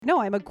No,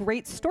 I'm a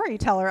great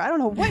storyteller. I don't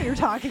know what you're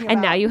talking about.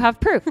 And now you have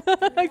proof.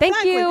 Exactly.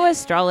 Thank you,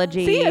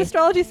 astrology. See,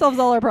 astrology solves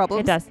all our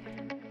problems. It does.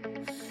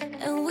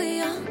 And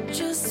we all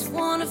just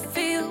wanna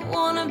feel,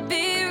 wanna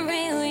be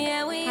real.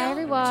 Yeah, we Hi, all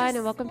everyone,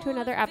 and welcome to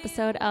another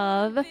episode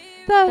of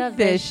The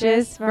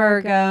Vicious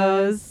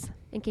Virgos.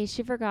 In case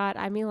you forgot,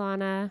 I'm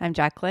Ilana. I'm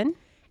Jacqueline.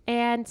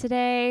 And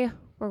today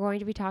we're going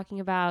to be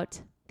talking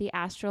about the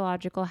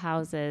astrological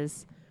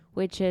houses,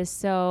 which is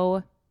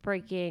so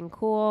freaking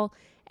cool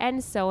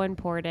and so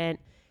important.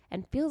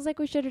 And feels like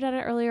we should have done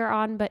it earlier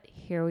on, but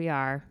here we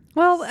are.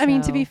 Well, I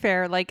mean, to be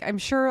fair, like I'm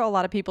sure a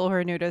lot of people who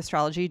are new to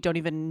astrology don't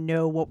even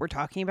know what we're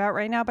talking about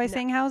right now by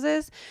saying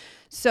houses.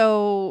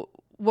 So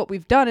what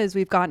we've done is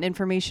we've gotten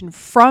information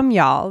from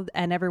y'all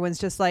and everyone's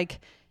just like,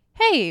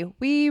 hey,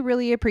 we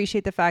really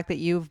appreciate the fact that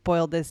you've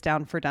boiled this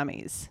down for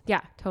dummies.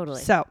 Yeah,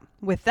 totally. So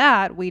with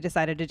that, we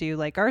decided to do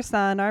like our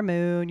sun, our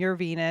moon, your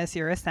Venus,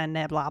 your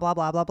ascendant, blah, blah,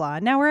 blah, blah, blah.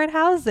 Now we're at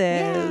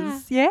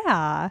houses.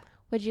 Yeah.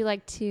 Would you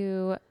like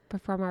to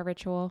perform our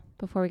ritual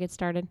before we get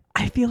started?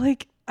 I feel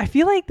like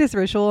this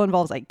ritual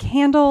involves like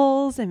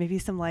candles and maybe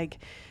some like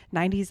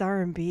 90s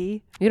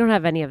R&B. We don't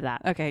have any of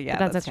that. Okay, yeah,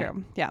 But that's okay.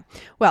 true. Yeah.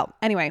 Well,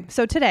 anyway,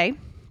 so today,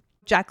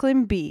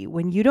 Jacqueline B,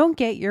 when you don't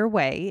get your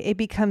way, it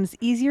becomes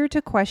easier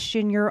to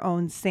question your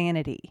own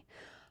sanity.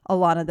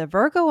 Alana the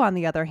Virgo, on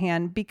the other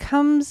hand,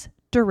 becomes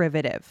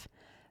derivative.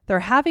 They're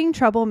having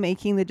trouble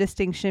making the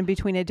distinction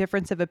between a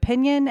difference of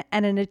opinion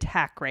and an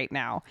attack right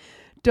now.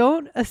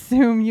 Don't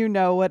assume you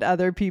know what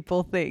other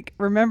people think.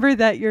 Remember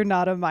that you're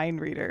not a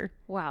mind reader.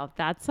 Wow,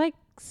 that's like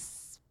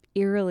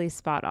eerily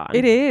spot on.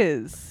 It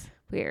is.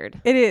 Weird.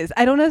 It is.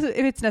 I don't know if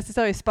it's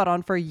necessarily spot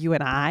on for you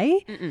and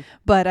I,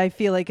 but I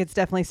feel like it's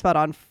definitely spot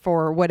on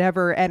for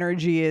whatever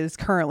energy is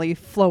currently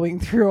flowing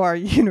through our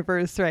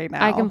universe right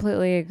now. I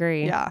completely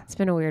agree. Yeah. It's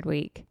been a weird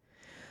week.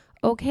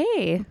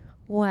 Okay.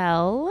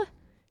 Well,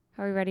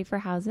 are we ready for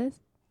houses?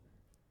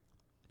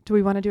 Do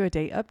we want to do a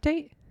date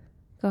update?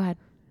 Go ahead.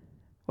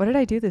 What did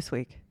I do this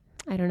week?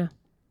 I don't know.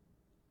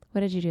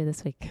 What did you do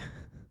this week?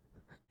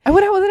 I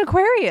went out with an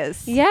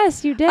Aquarius.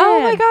 Yes, you did.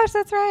 Oh my gosh,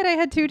 that's right. I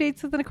had 2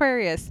 dates with an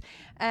Aquarius.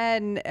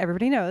 And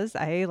everybody knows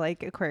I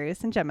like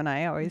Aquarius and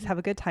Gemini. I always have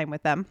a good time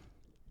with them.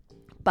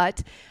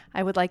 But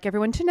I would like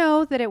everyone to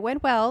know that it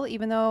went well,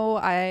 even though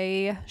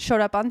I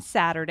showed up on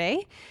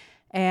Saturday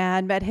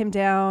and met him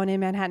down in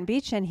Manhattan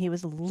Beach and he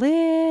was a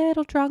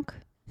little drunk,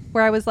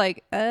 where I was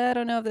like, I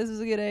don't know if this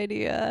is a good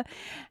idea.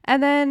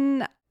 And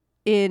then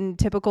in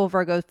typical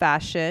Virgo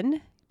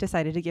fashion,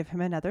 decided to give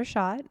him another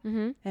shot.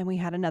 And we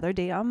had another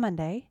date on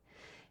Monday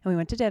and we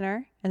went to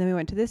dinner and then we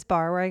went to this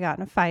bar where I got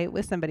in a fight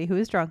with somebody who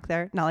was drunk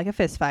there. Not like a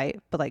fist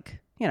fight, but like,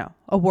 you know,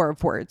 a war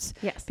of words.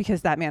 Yes.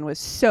 Because that man was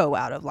so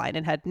out of line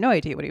and had no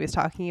idea what he was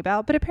talking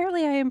about. But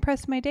apparently I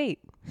impressed my date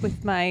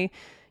with my,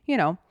 you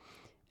know,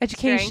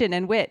 education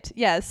and wit.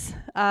 Yes.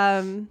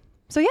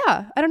 So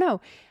yeah, I don't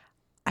know.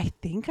 I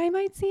think I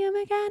might see him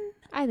again.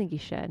 I think you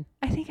should.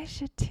 I think I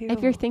should too.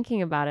 If you're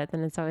thinking about it,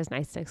 then it's always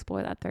nice to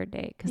explore that third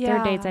date. Because Yeah.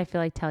 third dates, I feel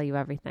like, tell you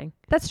everything.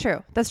 That's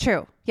true. That's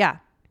true. Yeah.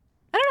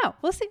 I don't know.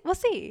 We'll see. We'll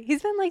see.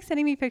 He's been like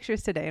sending me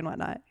pictures today and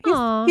whatnot.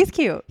 Aw. He's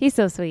cute. He's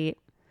so sweet.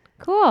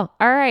 Cool.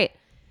 All right.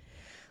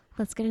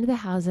 Let's get into the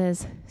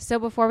houses. So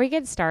before we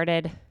get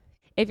started,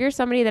 if you're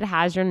somebody that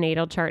has your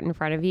natal chart in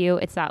front of you,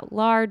 it's that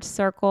large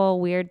circle,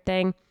 weird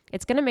thing.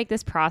 It's going to make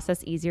this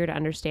process easier to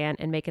understand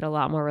and make it a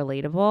lot more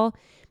relatable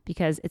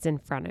because it's in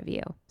front of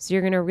you. So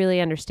you're going to really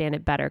understand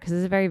it better because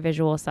it's a very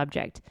visual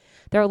subject.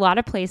 There are a lot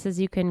of places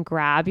you can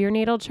grab your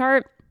natal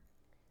chart.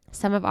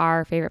 Some of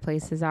our favorite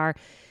places are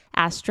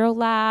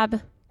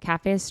Astrolab,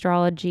 Cafe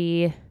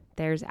Astrology,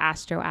 there's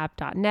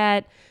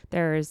astroapp.net,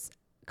 there's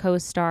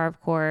CoStar,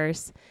 of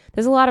course.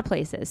 There's a lot of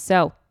places.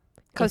 So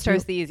CoStar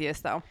is the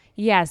easiest though.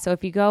 yeah, so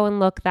if you go and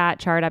look that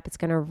chart up, it's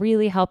going to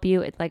really help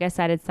you. Like I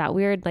said, it's that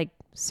weird like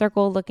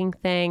circle looking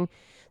thing.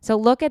 So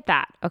look at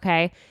that,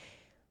 okay?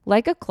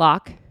 Like a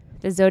clock,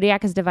 the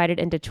zodiac is divided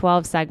into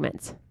 12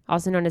 segments,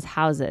 also known as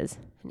houses,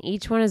 and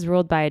each one is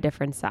ruled by a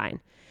different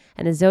sign.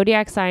 And the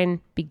zodiac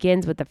sign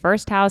begins with the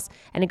first house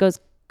and it goes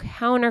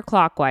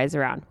counterclockwise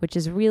around, which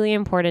is really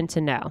important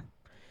to know.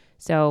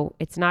 So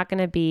it's not going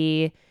to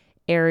be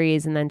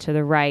Aries and then to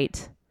the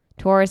right.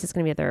 Taurus is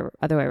going to be the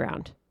other way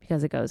around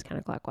because it goes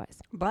counterclockwise.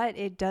 But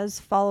it does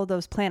follow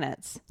those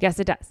planets. Yes,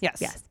 it does.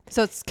 Yes.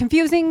 So it's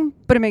confusing,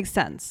 but it makes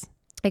sense.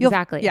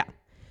 Exactly. Yeah.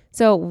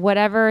 So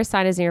whatever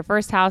sign is in your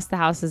first house, the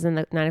house is in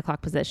the 9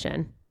 o'clock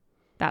position.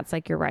 That's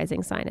like your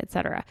rising sign,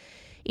 etc.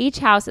 Each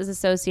house is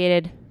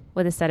associated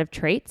with a set of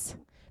traits,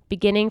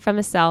 beginning from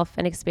the self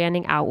and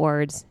expanding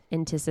outwards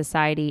into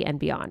society and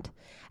beyond.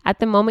 At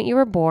the moment you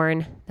were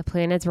born, the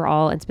planets were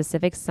all in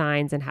specific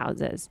signs and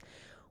houses.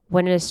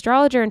 When an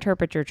astrologer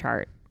interprets your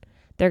chart,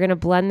 they're going to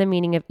blend the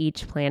meaning of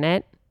each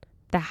planet,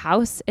 the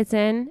house it's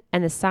in,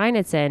 and the sign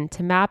it's in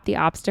to map the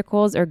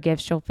obstacles or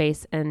gifts you'll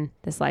face in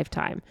this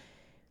lifetime.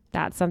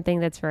 That's something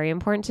that's very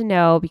important to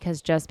know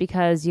because just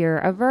because you're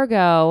a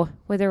Virgo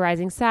with a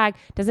rising Sag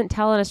doesn't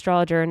tell an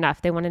astrologer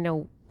enough. They want to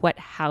know what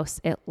house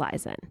it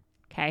lies in.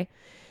 Okay.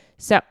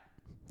 So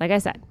like I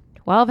said,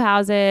 12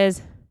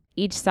 houses,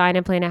 each sign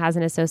and planet has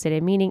an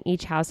associated meaning.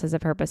 Each house has a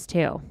purpose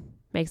too.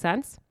 Make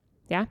sense?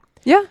 Yeah?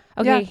 Yeah.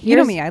 Okay, Yeah. You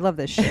know me. I love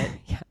this shit.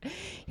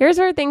 Here's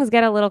where things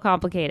get a little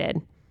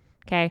complicated.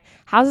 Okay.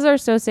 Houses are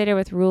associated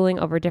with ruling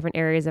over different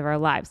areas of our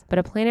lives, but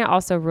a planet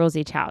also rules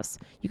each house.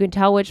 You can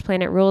tell which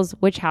planet rules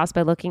which house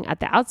by looking at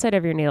the outside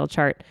of your natal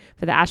chart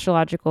for the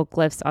astrological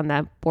glyphs on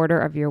the border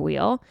of your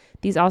wheel.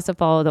 These also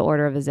follow the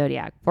order of the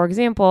zodiac. For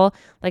example,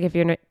 like if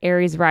you're an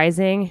Aries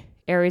rising,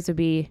 Aries would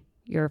be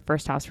your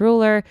first house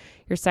ruler.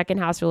 Your second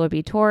house ruler would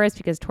be Taurus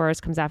because Taurus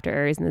comes after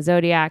Aries in the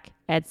zodiac,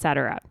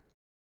 etc.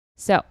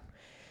 So,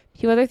 a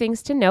few other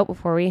things to note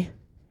before we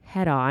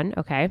head on,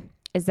 okay,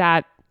 is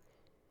that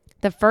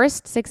the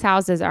first 6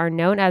 houses are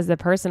known as the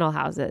personal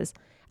houses,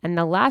 and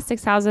the last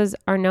 6 houses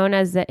are known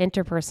as the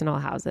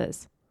interpersonal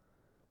houses.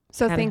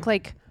 So think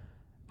like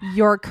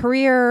your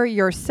career,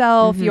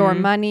 yourself, Mm-hmm. your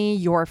money,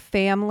 your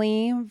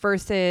family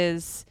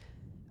versus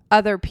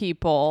other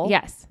people.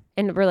 Yes,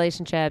 in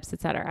relationships,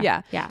 etc.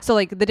 Yeah. Yeah. So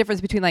like the difference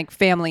between like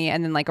family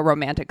and then like a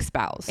romantic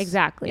spouse.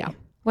 Exactly. Yeah.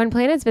 When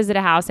planets visit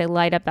a house, they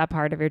light up that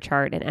part of your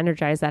chart and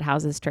energize that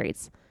house's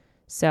traits.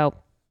 So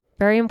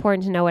very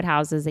important to know what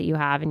houses that you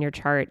have in your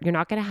chart. You're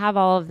not going to have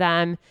all of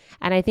them.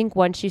 And I think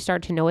once you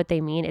start to know what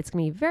they mean, it's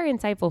going to be very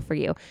insightful for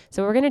you.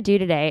 So what we're going to do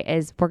today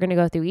is we're going to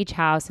go through each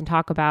house and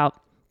talk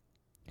about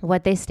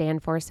what they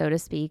stand for, so to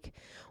speak,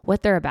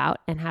 what they're about,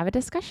 and have a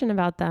discussion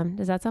about them.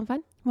 Does that sound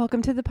fun?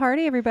 Welcome to the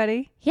party,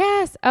 everybody.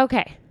 Yes.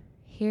 Okay.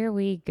 Here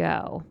we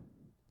go.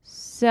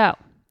 So,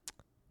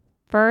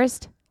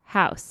 first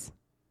house.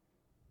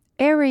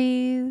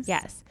 Aries.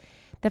 Yes.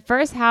 The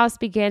first house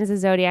begins the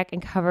zodiac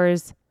and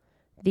covers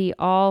the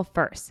all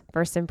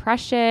first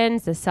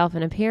impressions, the self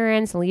and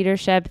appearance,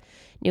 leadership,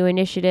 new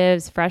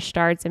initiatives, fresh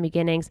starts and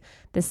beginnings.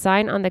 The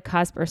sign on the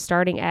cusp or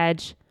starting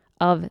edge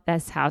of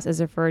this house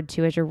is referred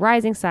to as your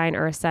rising sign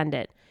or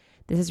ascendant.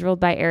 This is ruled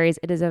by Aries.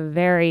 It is a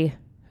very,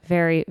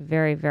 very,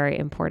 very, very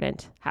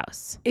important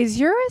house. Is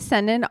your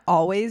ascendant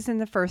always in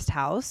the first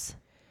house?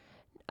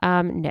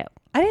 No.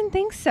 I didn't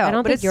think so. I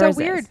don't but think it's yours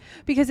so weird is.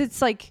 because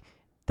it's like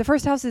the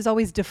first house is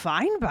always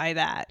defined by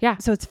that. Yeah.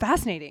 So it's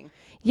fascinating.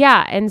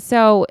 Yeah. And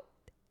so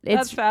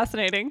That's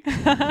fascinating.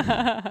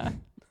 I'm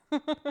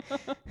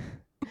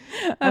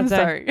Okay.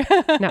 sorry.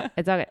 No,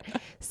 it's all good.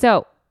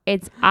 So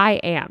it's I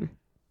am,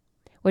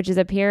 which is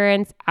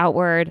appearance,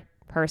 outward,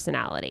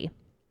 personality.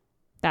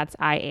 That's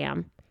I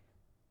am.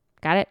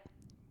 Got it?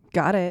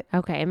 Got it.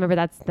 Okay. Remember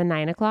that's the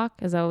 9 o'clock.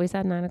 Is that what we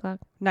said? 9 o'clock?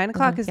 9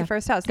 o'clock is yeah. the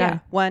first house. Got Yeah.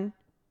 it. 1,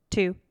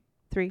 2,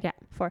 3, Yeah.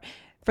 4.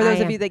 For those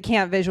I of am. you that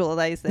can't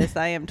visualize this,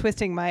 I am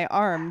twisting my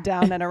arm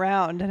down and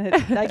around, and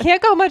I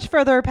can't go much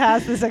further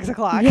past the 6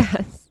 o'clock.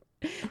 Yes.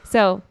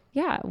 So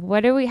yeah,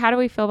 how do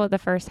we feel about the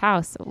first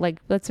house?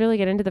 Like, let's really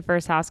get into the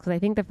first house because I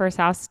think the first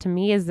house to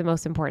me is the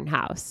most important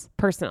house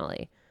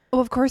personally.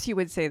 Well, of course you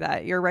would say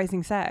that. You're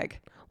rising Sag.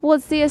 Well,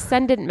 it's the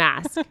ascendant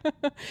mask.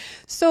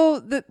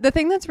 So the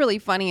thing that's really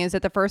funny is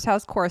that the first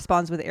house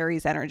corresponds with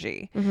Aries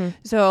energy. Mm-hmm.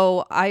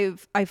 So I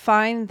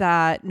find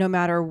that no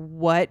matter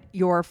what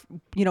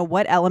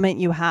what element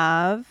you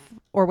have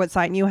or what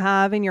sign you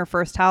have in your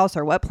first house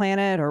or what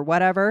planet or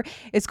whatever,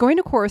 it's going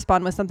to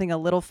correspond with something a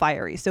little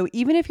fiery. So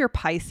even if you're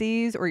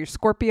Pisces or you're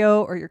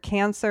Scorpio or your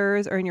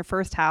Cancers are in your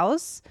first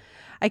house,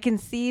 I can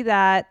see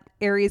that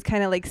Aries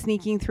kind of like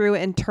sneaking through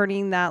and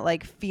turning that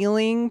like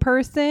feeling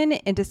person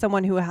into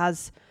someone who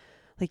has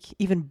like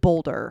even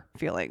bolder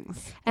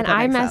feelings. And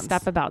I messed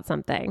up about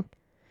something.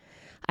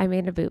 I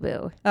made a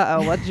boo-boo.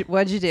 Uh-oh,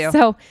 what'd you do?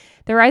 So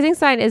the rising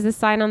sign is the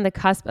sign on the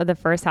cusp of the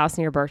first house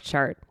in your birth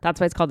chart. That's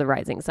why it's called the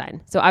rising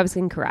sign. So I was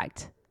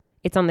incorrect.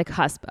 It's on the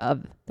cusp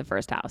of the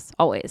first house,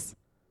 always.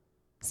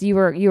 So you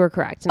were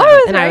correct.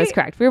 And, I was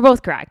correct. We were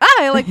both correct.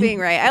 I like being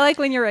right. I like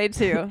when you're right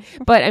too.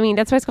 But I mean,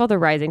 that's why it's called the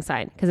rising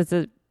sign because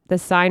it's the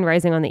sign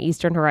rising on the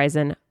eastern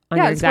horizon on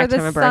your it's where exact the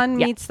time of birth. sun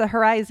meets the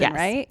horizon, Yes,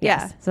 right?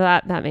 Yes. So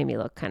that made me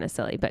look kind of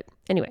silly. But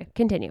anyway,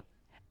 continue.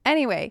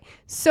 Anyway,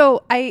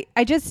 so I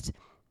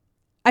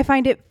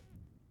find it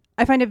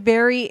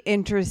very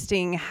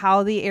interesting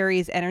how the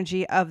Aries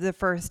energy of the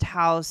first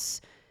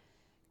house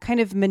kind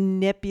of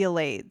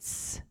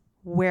manipulates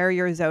where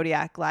your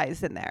zodiac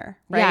lies in there,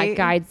 right? Yeah, it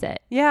guides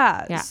it.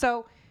 Yeah.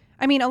 So,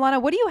 I mean, Alana,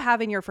 what do you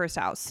have in your first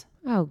house?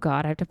 Oh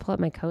God, I have to pull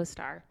up my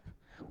co-star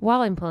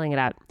while I'm pulling it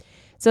up.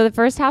 So the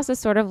first house is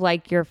sort of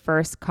like your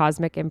first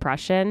cosmic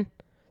impression.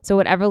 So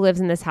whatever lives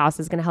in this house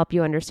is going to help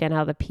you understand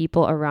how the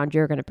people around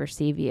you are going to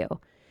perceive you.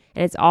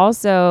 And it's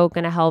also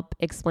going to help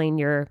explain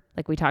your,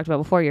 like we talked about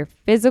before, your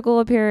physical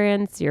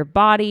appearance, your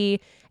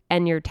body,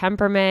 and your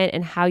temperament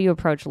and how you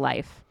approach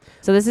life.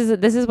 So this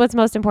is what's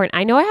most important.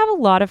 I know I have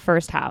a lot of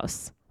first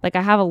house. Like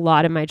I have a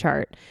lot in my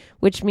chart,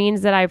 which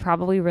means that I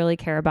probably really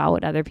care about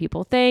what other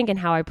people think and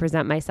how I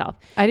present myself.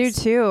 I do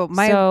too.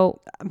 I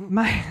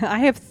I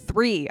have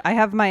 3. I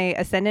have my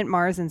ascendant,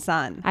 Mars, and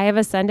Sun. have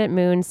ascendant,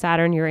 Moon,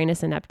 Saturn,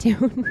 Uranus, and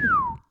Neptune.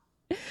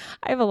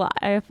 I have a lot.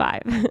 I have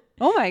 5.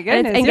 Oh my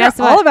goodness. and You're guess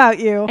what? all about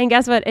you. And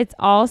guess what? It's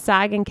all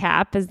Sag and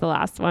Cap is the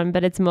last one,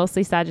 but it's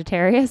mostly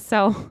Sagittarius.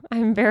 So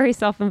I'm very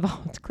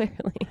self-involved,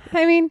 clearly.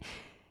 I mean,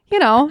 you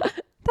know,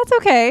 That's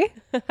okay.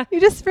 You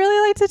just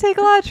really like to take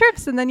a lot of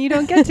trips and then you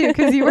don't get to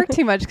because you work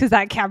too much because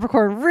that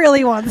Capricorn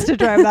really wants to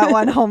drive that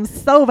one home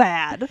so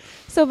bad.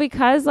 So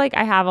because like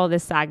I have all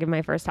this Sag in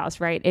my first house,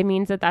 right? It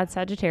means that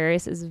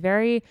Sagittarius is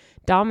very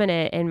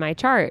dominant in my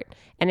chart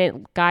and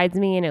it guides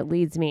me and it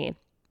leads me.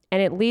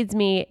 And it leads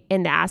me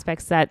in the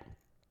aspects that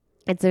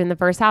it's in the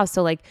first house.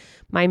 So like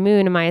my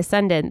moon and my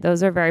ascendant,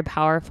 those are very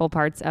powerful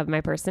parts of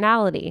my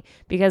personality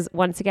because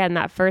once again,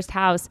 that first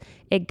house,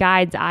 it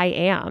guides I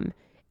am.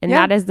 And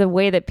that is the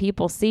way that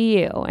people see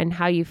you and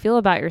how you feel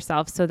about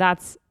yourself. So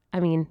that's, I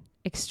mean,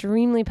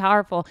 extremely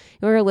powerful.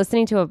 We were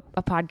listening to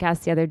a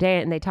podcast the other day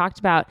and they talked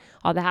about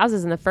all the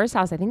houses in the first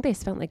house. I think they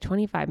spent like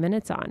 25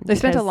 minutes on. They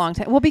spent a long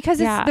time. Well, because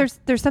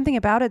there's something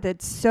about it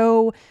that's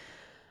so,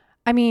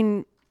 I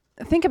mean,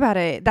 think about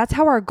it. That's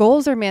how our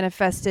goals are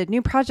manifested.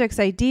 New projects,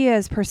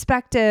 ideas,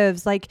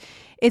 perspectives. Like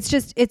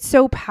it's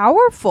so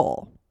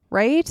powerful,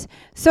 right?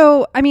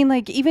 So, I mean,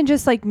 like even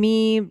just like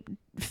me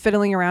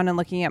fiddling around and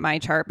looking at my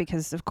chart,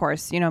 because of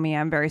course, you know me,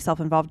 I'm very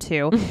self-involved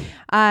too.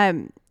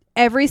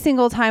 Every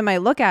single time I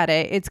look at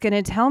it, it's going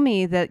to tell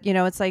me that, you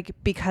know, it's like,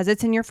 because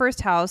it's in your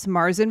first house,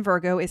 Mars in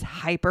Virgo is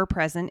hyper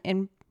present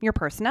in your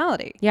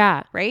personality.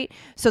 Yeah. Right.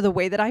 So the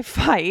way that I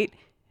fight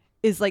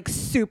is like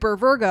super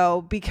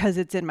Virgo because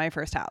it's in my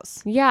first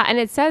house. Yeah. And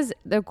it says,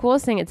 the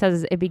coolest thing it says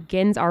is it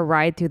begins our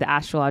ride through the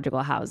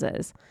astrological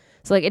houses.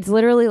 So like, it's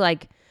literally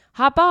like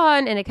hop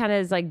on and it kind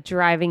of is like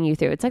driving you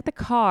through. It's like the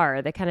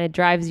car that kind of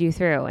drives you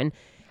through. And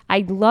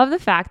I love the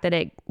fact that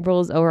it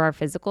rules over our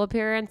physical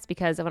appearance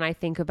because when I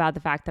think about the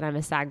fact that I'm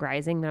a Sag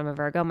rising, that I'm a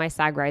Virgo, my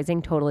Sag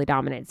rising totally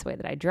dominates the way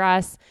that I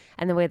dress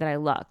and the way that I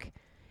look.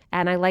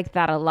 And I like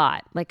that a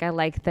lot. Like I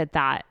like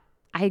that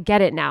I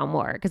get it now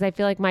more because I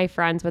feel like my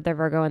friends with their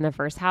Virgo in the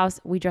first house,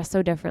 we dress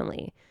so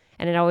differently.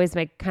 And it always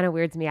kind of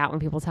weirds me out when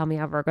people tell me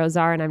how Virgos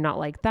are and I'm not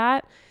like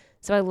that.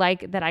 So I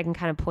like that I can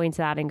kind of point to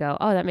that and go,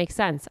 oh, that makes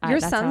sense. Your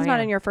sun's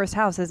not in your first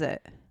house, is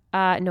it?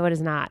 No, it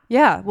is not.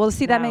 Yeah. Well,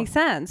 see, that makes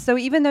sense. So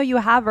even though you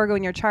have Virgo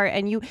in your chart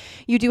and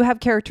you do have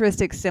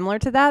characteristics similar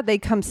to that, they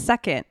come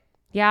second.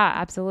 Yeah,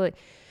 absolutely.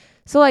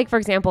 So like, for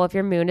example, if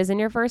your moon is in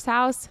your first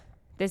house,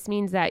 this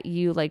means that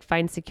you like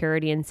find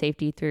security and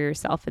safety through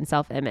yourself and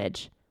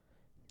self-image.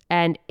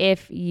 And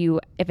if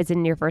it's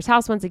in your first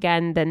house, once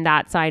again, then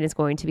that sign is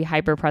going to be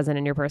hyper present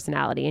in your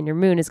personality and your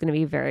moon is going to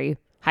be very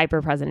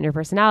hyper present in your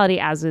personality,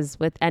 as is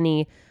with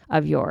any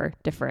of your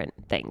different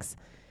things.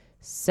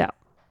 So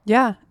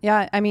yeah.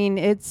 I mean,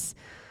 it's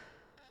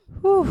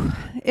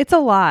a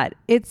lot.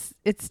 It's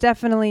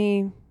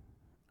definitely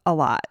a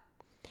lot.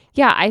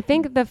 Yeah. I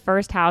think the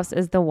first house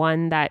is the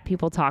one that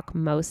people talk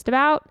most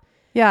about.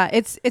 Yeah.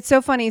 It's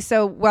so funny.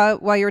 So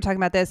while you were talking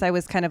about this, I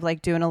was kind of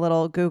like doing a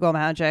little Google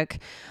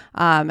magic,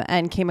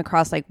 and came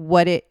across like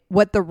what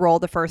the role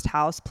the first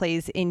house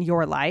plays in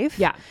your life.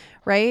 Yeah.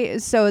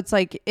 Right. So it's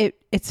like,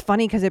 it's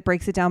funny because it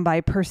breaks it down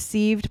by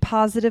perceived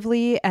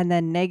positively and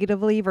then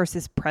negatively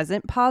versus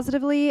present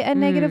positively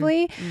and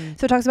negatively.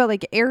 So it talks about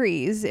like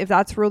Aries, if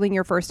that's ruling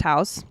your first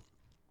house,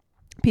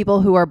 people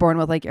who are born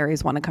with like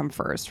Aries want to come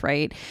first.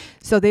 Right.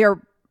 So they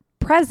are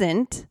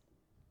presently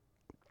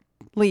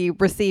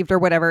received or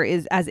whatever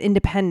is as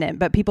independent,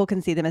 but people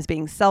can see them as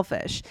being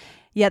selfish,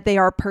 yet they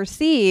are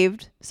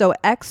perceived. So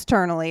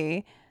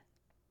externally,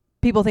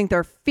 people think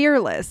they're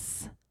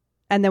fearless.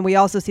 And then we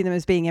also see them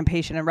as being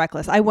impatient and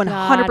reckless. I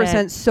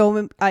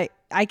 100%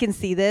 I can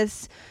see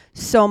this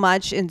so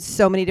much in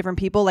so many different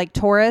people. Like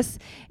Taurus,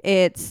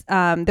 it's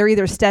they're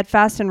either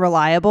steadfast and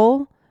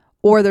reliable,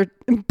 or they're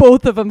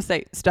both of them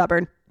say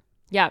stubborn.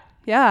 Yeah.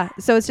 Yeah.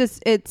 So it's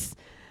just it's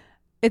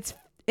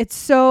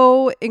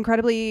so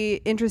incredibly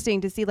interesting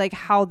to see like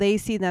how they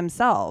see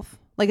themselves.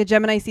 Like a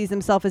Gemini sees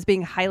himself as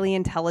being highly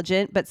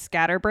intelligent but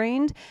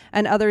scatterbrained,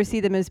 and others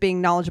see them as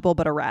being knowledgeable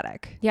but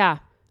erratic. Yeah.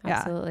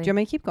 Absolutely. Do you want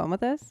me to keep going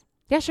with this?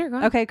 Yeah, sure. Go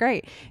ahead. Okay,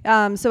 great.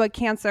 So a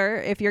Cancer,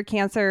 if your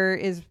Cancer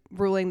is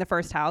ruling the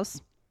first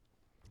house,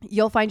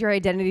 you'll find your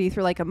identity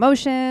through like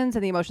emotions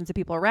and the emotions of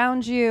people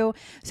around you.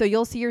 So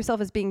you'll see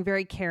yourself as being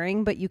very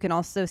caring, but you can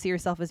also see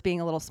yourself as being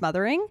a little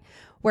smothering.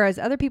 Whereas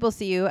other people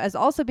see you as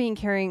also being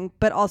caring,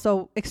 but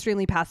also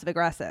extremely passive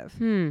aggressive.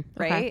 Right?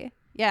 Okay.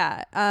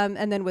 Yeah.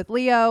 And then with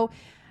Leo,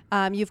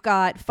 you've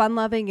got fun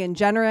loving and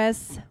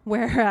generous,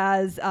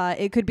 whereas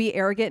it could be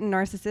arrogant and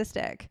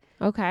narcissistic.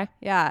 Okay.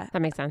 Yeah. That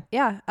makes sense.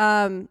 Yeah.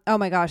 Oh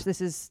my gosh,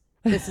 this is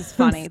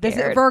funny. This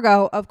is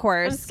Virgo, of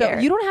course. So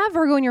you don't have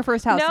Virgo in your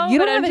first house. No, you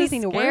don't but have I'm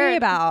anything to just worry scared.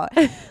 about.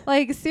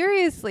 Like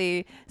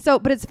seriously. So,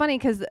 but it's funny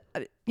because,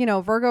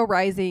 Virgo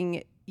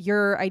rising,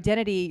 your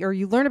identity, or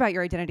you learn about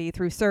your identity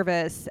through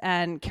service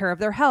and care of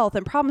their health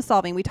and problem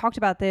solving. We talked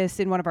about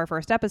this in one of our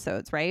first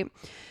episodes, right?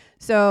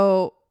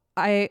 So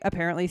I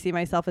apparently see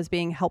myself as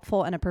being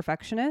helpful and a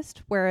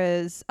perfectionist,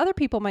 whereas other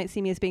people might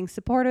see me as being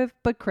supportive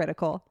but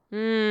critical.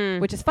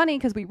 which is funny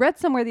because we read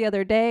somewhere the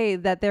other day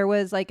that there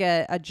was like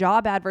a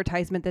job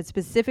advertisement that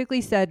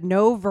specifically said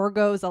no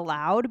Virgos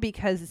allowed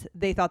because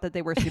they thought that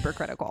they were super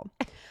critical.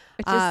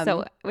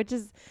 Which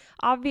is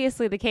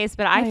obviously the case,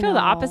 but I feel the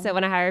opposite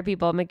when I hire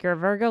people. I'm like, you're a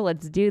Virgo,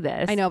 let's do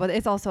this. I know, but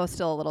it's also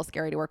still a little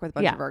scary to work with a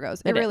bunch of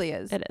Virgos. It really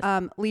is. It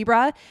is.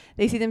 Libra,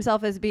 they see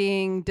themselves as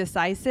being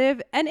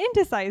decisive and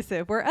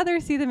indecisive, where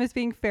others see them as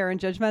being fair and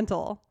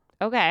judgmental.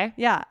 Okay.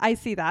 Yeah, I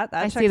see that.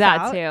 I see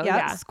that out. too. Yep.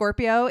 Yeah.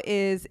 Scorpio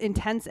is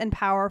intense and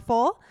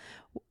powerful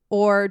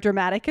or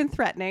dramatic and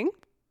threatening.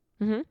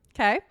 Mm-hmm.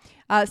 Okay.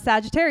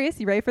 Sagittarius,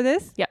 you ready for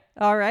this? Yep.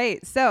 All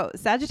right. So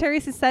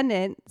Sagittarius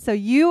ascendant. So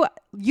you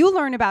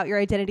learn about your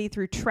identity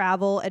through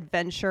travel,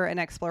 adventure, and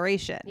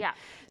exploration. Yeah.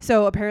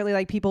 So apparently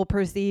like people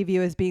perceive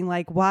you as being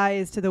like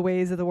wise to the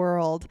ways of the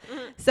world.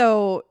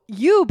 So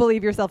you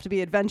believe yourself to be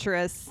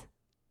adventurous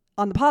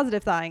on the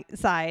positive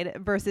side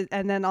versus,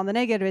 and then on the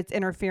negative, it's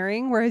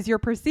interfering, whereas you're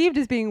perceived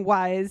as being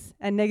wise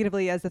and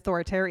negatively as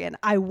authoritarian.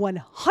 I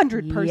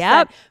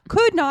 100%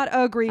 could not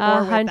agree more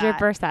with that.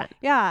 100%.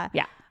 Yeah.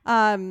 Yeah.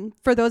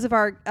 For those of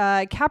our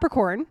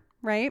Capricorn,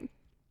 right?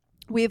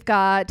 We've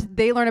got,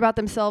 they learn about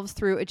themselves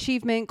through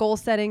achievement, goal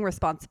setting,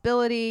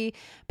 responsibility.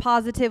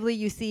 Positively,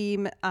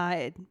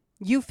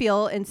 you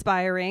feel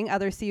inspiring.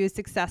 Others see you as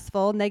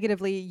successful.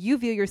 Negatively, you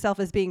view yourself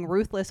as being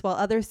ruthless while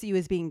others see you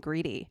as being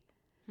greedy.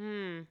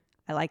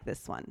 I like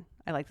this one.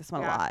 I like this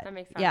one a lot. That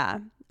makes sense. Yeah.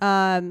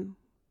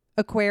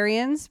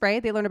 Aquarians,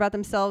 right? They learn about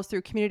themselves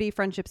through community,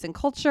 friendships, and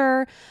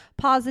culture.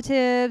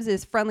 Positives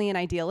is friendly and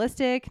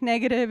idealistic.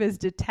 Negative is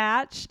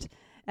detached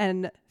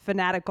and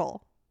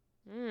fanatical.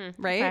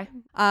 Right? Okay.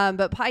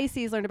 But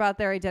Pisces learn about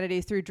their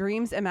identities through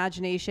dreams,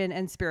 imagination,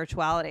 and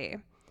spirituality.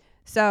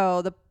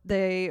 So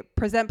they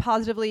present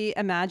positively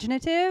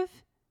imaginative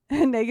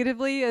and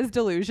negatively as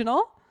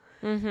delusional.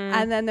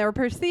 And then they're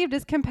perceived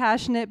as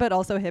compassionate, but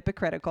also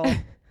hypocritical.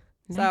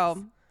 Nice.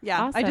 So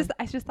yeah, awesome.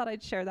 I just thought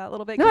I'd share that a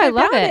little bit. No, I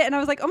love it. And I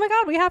was like, oh my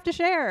God, we have to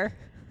share.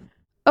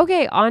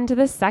 Okay. On to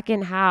the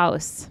second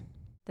house.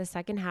 The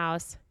second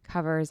house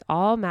covers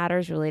all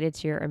matters related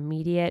to your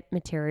immediate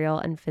material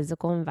and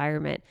physical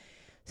environment.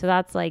 So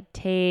that's like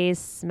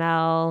taste,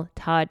 smell,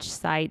 touch,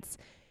 sights,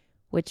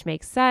 which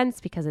makes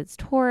sense because it's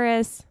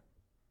Taurus.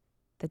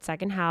 The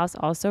second house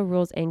also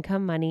rules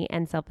income, money,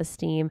 and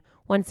self-esteem.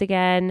 Once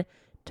again,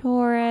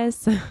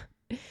 Taurus.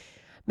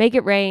 Make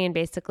it rain,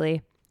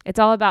 basically. It's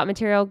all about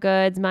material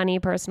goods, money,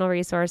 personal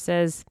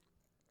resources.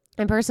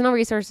 And personal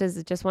resources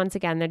is just, once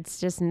again, it's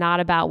just not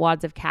about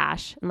wads of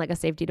cash and like a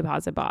safety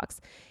deposit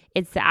box.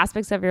 It's the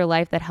aspects of your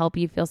life that help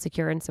you feel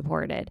secure and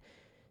supported.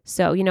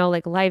 So,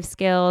 like life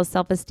skills,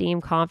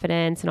 self-esteem,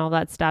 confidence, and all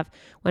that stuff.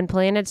 When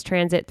planets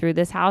transit through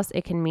this house,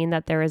 it can mean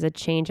that there is a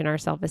change in our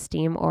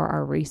self-esteem or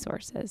our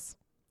resources.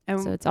 And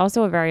so it's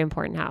also a very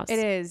important house. It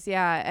is,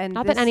 yeah. And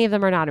not that any of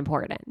them are not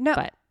important. No,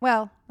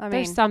 but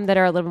there's some that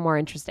are a little more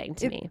interesting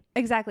to me.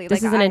 Exactly.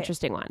 This is an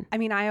interesting one. I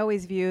mean, I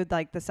always viewed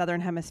like the southern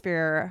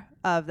hemisphere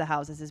of the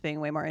houses as being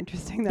way more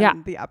interesting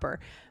than the upper.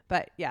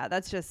 But yeah,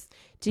 that's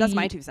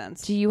my 2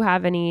 cents. Do you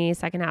have any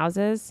second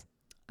houses?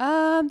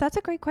 That's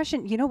a great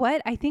question. You know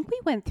what? I think we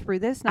went through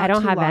this I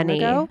don't have long any.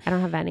 ago. I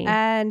don't have any.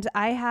 And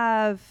I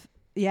have,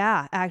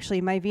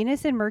 actually my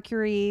Venus and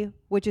Mercury,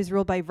 which is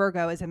ruled by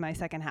Virgo, is in my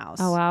second house.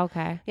 Oh, wow.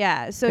 Okay.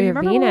 Yeah. So you your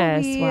remember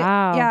Venus.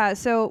 Wow. Yeah.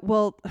 So,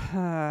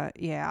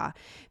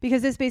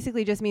 because this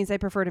basically just means I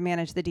prefer to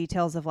manage the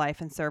details of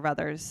life and serve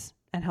others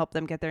and help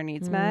them get their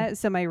needs met.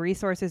 So my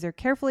resources are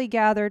carefully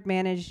gathered,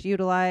 managed,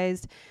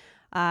 utilized.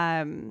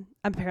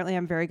 Apparently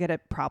I'm very good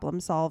at problem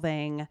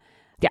solving.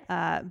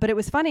 Yeah. But it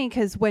was funny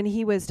because when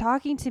he was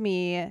talking to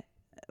me,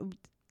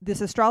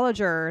 this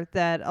astrologer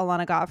that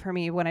Alana got for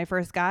me when I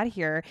first got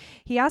here,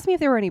 he asked me if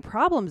there were any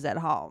problems at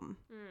home.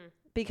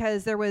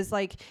 Because there was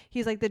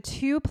he's like, the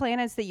 2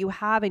 planets that you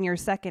have in your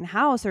second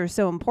house are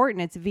so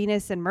important. It's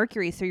Venus and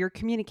Mercury. So your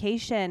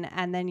communication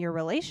and then your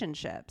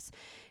relationships.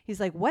 He's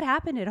like, what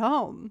happened at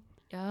home?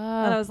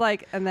 And I was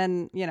like, and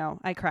then,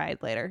 I cried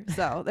later.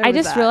 So I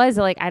just realized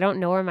that I don't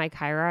know where my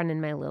Chiron and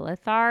my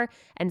Lilith are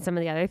and some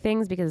of the other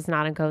things because it's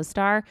not a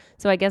co-star.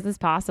 So I guess it's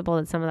possible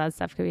that some of that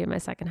stuff could be in my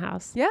second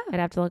house. Yeah. I'd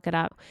have to look it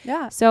up.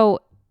 Yeah.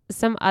 So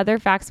some other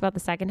facts about the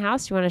second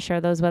house. Do you want to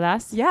share those with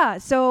us? Yeah.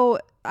 So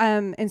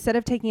instead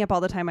of taking up all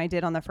the time I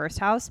did on the first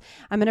house,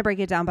 I'm going to break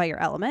it down by your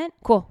element.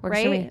 Cool.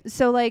 Right.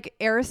 So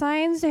air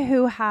signs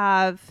who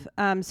have,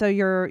 so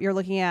you're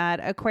looking at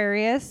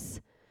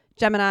Aquarius,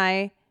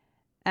 Gemini,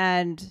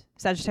 and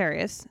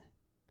Sagittarius.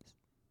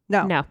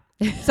 No.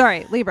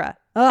 Sorry, Libra.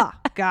 Oh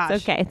gosh.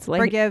 It's okay. It's late.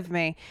 Forgive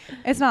me.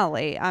 It's not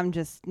late. I'm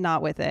just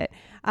not with it.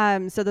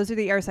 So those are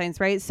the air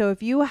signs, right? So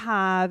if you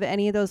have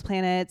any of those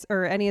planets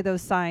or any of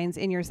those signs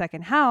in your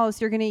second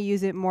house, you're going to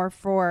use it more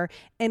for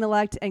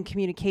intellect and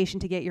communication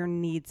to get your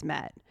needs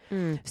met.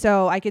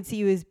 So I could see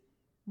you as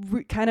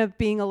kind of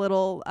being a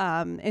little,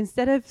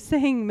 instead of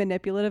saying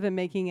manipulative and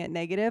making it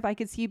negative, I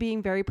could see you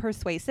being very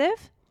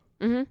persuasive.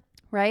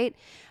 Right?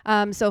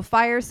 So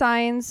fire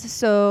signs.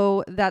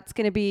 So that's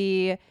going to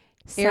be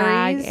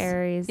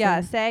Aries.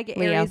 Yeah, Sag,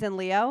 Aries, and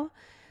Leo.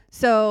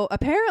 So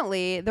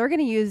apparently they're going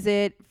to use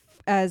it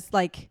as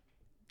like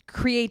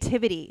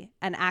creativity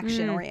and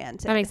action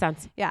oriented. That makes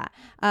sense. Yeah.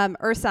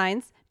 Earth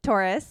signs,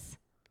 Taurus,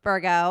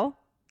 Virgo,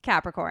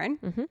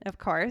 Capricorn, of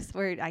course,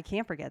 where I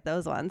can't forget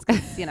those ones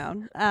because, you know,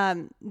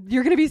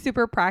 you're going to be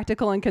super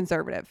practical and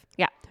conservative.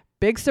 Yeah.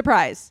 Big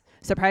Surprise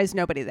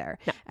nobody there.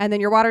 No. And then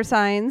your water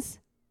signs.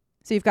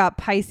 So you've got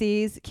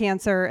Pisces,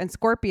 Cancer, and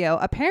Scorpio.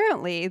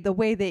 Apparently the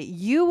way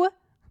that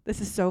this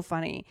is so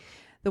funny.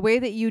 The way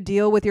that you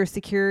deal with your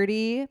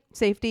security,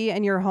 safety,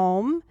 and your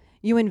home,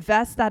 you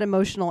invest that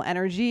emotional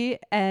energy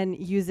and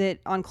use it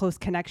on close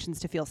connections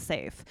to feel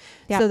safe.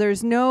 Yeah.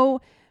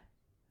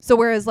 So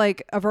whereas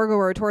like a Virgo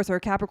or a Taurus or a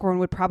Capricorn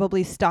would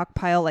probably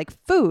stockpile like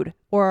food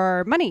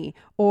or money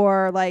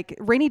or like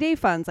rainy day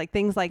funds, like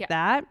things like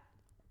that,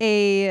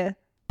 a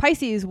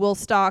Pisces will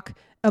stock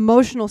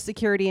emotional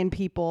security in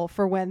people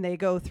for when they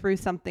go through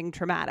something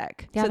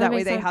traumatic. Yeah, so that way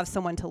makes they sense. have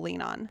someone to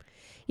lean on.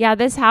 Yeah,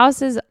 this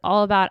house is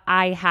all about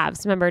I have.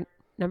 So remember,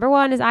 number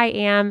 1 is I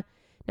am.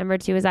 Number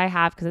 2 is I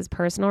have because it's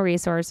personal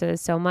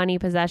resources. So money,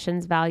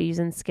 possessions, values,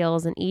 and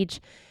skills. And each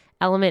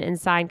element and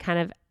sign kind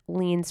of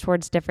leans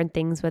towards different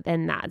things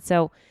within that.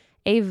 So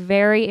a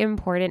very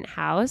important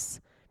house.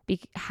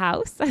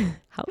 A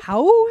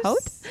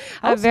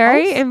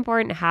very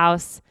important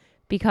house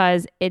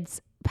because it's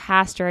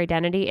past your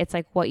identity. It's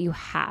like what you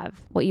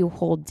have, what you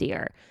hold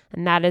dear.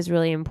 And that is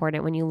really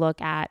important when you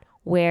look at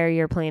where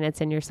your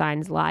planets and your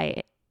signs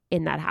lie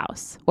in that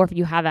house, or if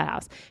you have that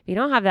house. If you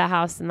don't have that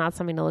house, then that's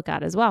something to look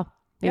at as well.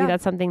 Maybe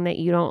that's something that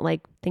you don't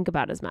like think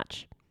about as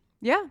much.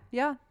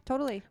 Yeah,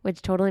 totally.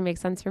 Which totally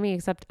makes sense for me,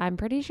 except I'm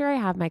pretty sure I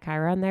have my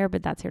Chiron there,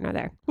 but that's here nor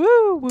there.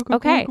 Woo!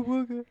 Okay.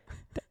 Wooga.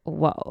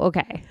 Whoa,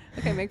 okay.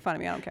 Okay, make fun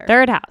of me. I don't care.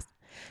 Third house.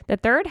 The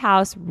third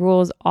house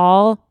rules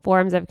all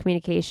forms of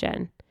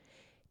communication.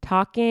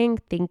 Talking,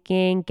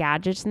 thinking,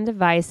 gadgets and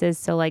devices.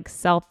 So like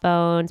cell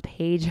phones,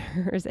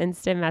 pagers,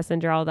 instant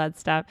messenger, all that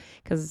stuff.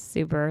 Because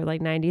super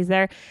like 90s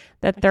there.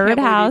 The third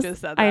house,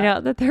 I know,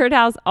 the third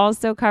house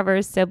also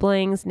covers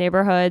siblings,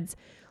 neighborhoods,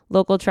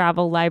 local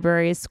travel,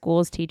 libraries,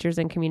 schools, teachers,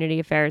 and community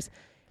affairs.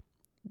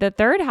 The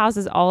third house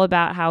is all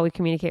about how we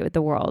communicate with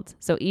the world.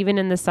 So even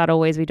in the subtle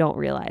ways we don't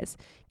realize.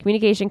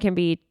 Communication can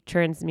be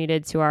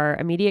transmuted to our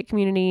immediate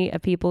community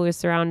of people who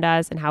surround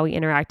us and how we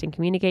interact and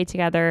communicate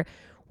together.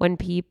 When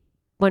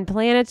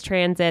planets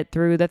transit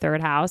through the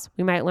third house,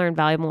 we might learn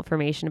valuable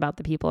information about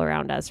the people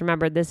around us.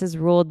 Remember, this is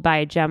ruled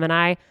by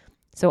Gemini.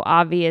 So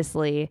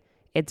obviously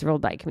it's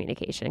ruled by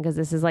communication because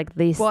this is like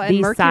the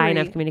sign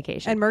of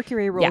communication. And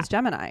Mercury rules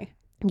Gemini.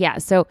 Yeah.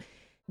 So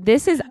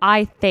this is,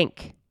 I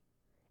think,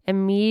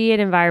 immediate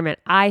environment.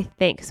 I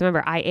think. So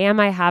remember, I am,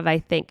 I have, I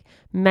think.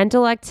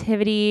 Mental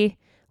activity,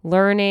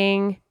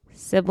 learning,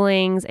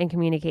 siblings, and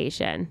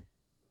communication.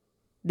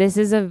 This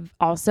is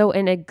also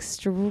an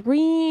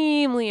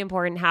extremely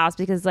important house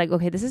because like,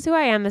 okay, this is who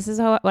I am. This is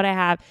what I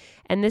have.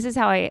 And this is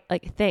how I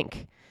like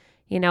think,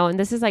 you know, and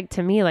this is like,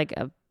 to me, like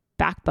a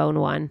backbone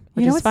one,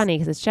 which is funny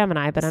because it's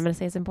Gemini, but I'm going to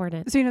say it's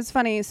important. So, you know, it's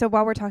funny. So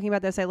while we're talking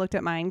about this, I looked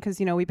at mine because,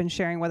 you know, we've been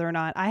sharing whether or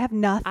not I have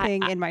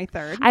nothing in my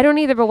third. I don't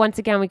either. But once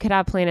again, we could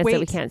have planets that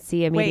we can't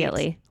see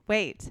immediately.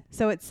 Wait.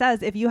 So it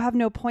says if you have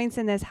no points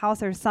in this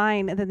house or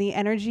sign, then the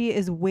energy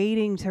is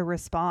waiting to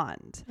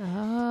respond.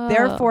 Oh.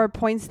 Therefore,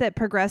 points that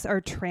progress or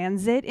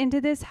transit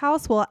into this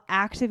house will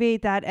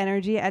activate that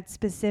energy at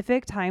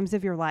specific times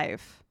of your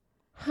life.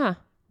 Huh.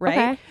 Right?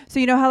 Okay. So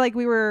you know how like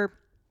we were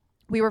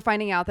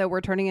finding out that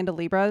we're turning into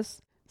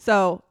Libras.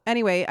 So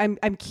anyway,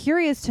 I'm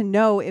curious to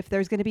know if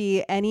there's going to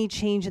be any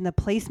change in the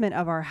placement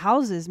of our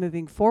houses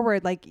moving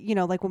forward. Like, you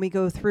know, like when we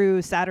go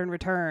through Saturn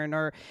return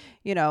or,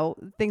 you know,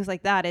 things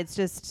like that. It's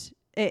just,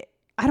 I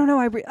don't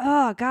know.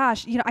 Oh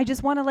gosh, you know, I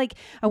just want to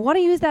I want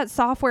to use that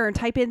software and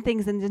type in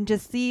things and then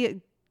just see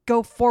it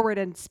go forward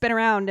and spin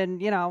around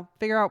and, you know,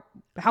 figure out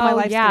how my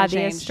life's going to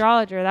change. The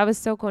astrologer. That was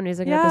so cool. And he's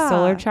looking at the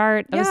solar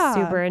chart. That was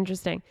super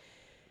interesting.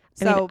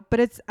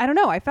 But I don't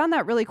know. I found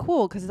that really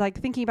cool because like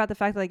thinking about the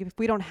fact that like if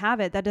we don't have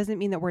it, that doesn't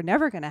mean that we're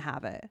never going to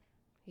have it.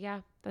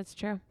 Yeah, that's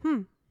true.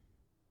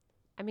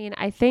 I mean,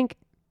 I think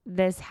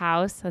this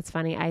house, that's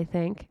funny. I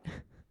think.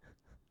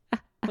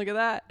 Look at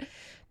that.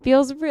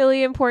 Feels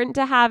really important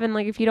to have. And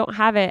like, if you don't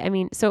have it, I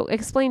mean, so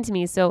explain to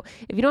me. So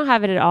if you don't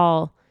have it at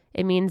all,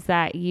 it means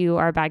that you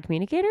are a bad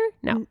communicator?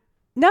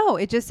 No,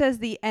 it just says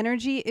the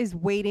energy is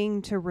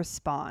waiting to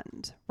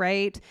respond,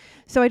 right?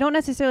 So I don't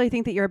necessarily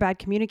think that you're a bad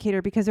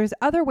communicator because there's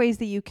other ways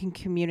that you can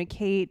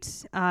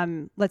communicate.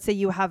 Let's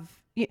say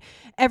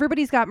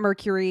everybody's got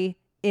Mercury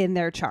in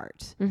their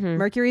chart. Mm-hmm.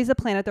 Mercury is a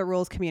planet that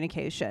rules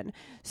communication.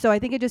 So I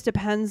think it just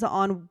depends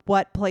on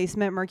what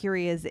placement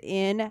Mercury is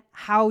in,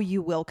 how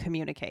you will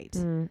communicate.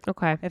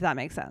 Okay. If that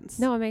makes sense.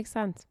 No, it makes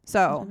sense.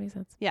 So that makes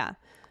sense. Yeah.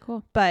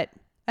 Cool. But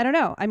I don't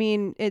know. I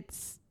mean,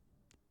 it's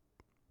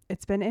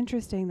been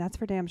interesting. That's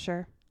for damn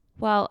sure.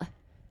 Well,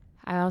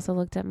 I also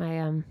looked at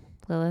my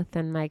Lilith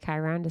and my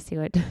Chiron to see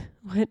what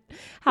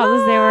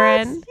houses they were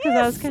in. You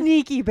I was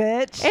sneaky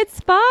bitch.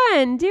 It's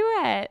fun. Do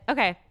it.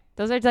 Okay.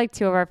 Those are like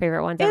two of our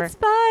favorite ones ever. It's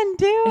fun.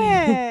 Do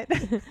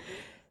it.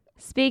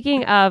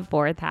 Speaking of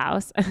fourth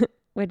house,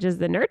 which is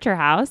the nurture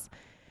house,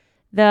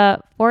 the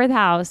fourth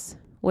house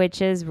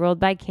which is ruled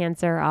by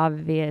Cancer,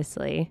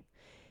 obviously.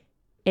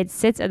 It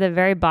sits at the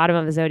very bottom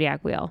of the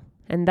zodiac wheel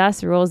and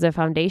thus rules the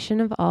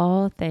foundation of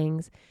all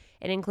things.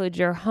 It includes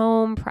your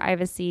home,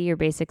 privacy, your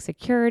basic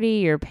security,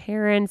 your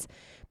parents,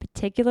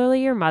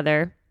 particularly your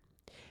mother,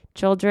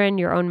 children,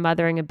 your own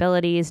mothering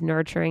abilities,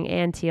 nurturing,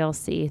 and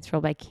TLC. It's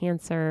ruled by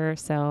Cancer,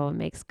 so it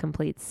makes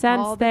complete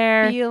sense all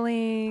there.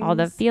 All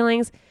the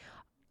feelings.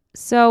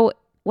 So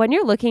when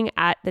you're looking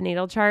at the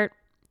natal chart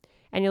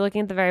and you're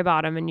looking at the very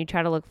bottom and you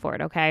try to look for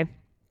it, okay?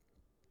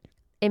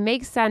 It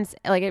makes sense.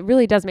 Like, it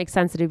really does make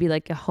sense that it'd be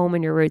like a home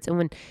in your roots. And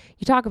when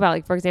you talk about,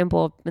 like, for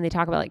example, when they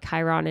talk about like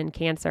Chiron and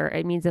Cancer,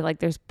 it means that like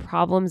there's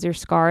problems or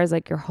scars,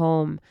 like your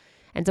home.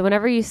 And so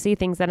whenever you see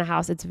things in a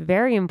house, it's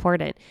very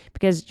important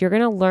because you're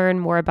going to learn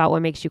more about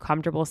what makes you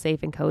comfortable,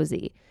 safe, and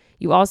cozy.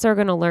 You also are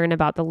going to learn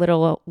about the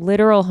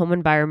literal home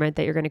environment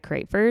that you're going to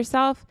create for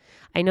yourself.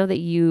 I know that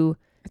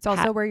it's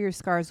also where your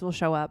scars will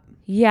show up.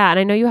 Yeah. And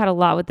I know you had a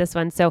lot with this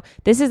one. So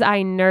this is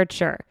I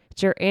nurture.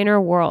 It's your inner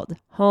world,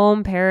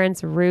 home,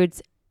 parents,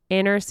 roots,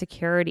 inner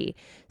security.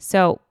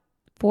 So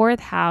 4th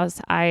house,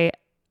 I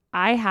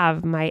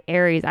have my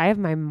Aries. I have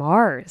my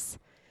Mars.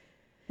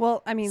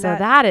 Well, I mean, so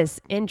that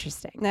is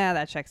interesting. Nah,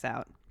 that checks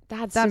out.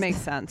 That makes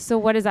sense. So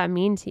what does that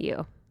mean to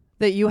you?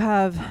 That you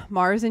have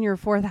Mars in your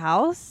 4th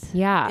house?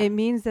 Yeah. It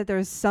means that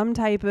there's some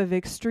type of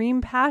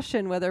extreme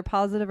passion, whether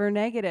positive or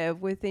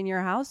negative, within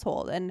your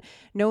household. And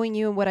knowing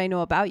you and what I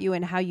know about you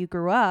and how you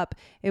grew up,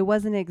 it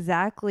wasn't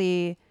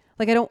exactly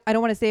like, I don't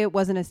want to say it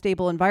wasn't a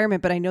stable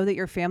environment, but I know that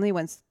your family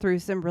went through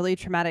some really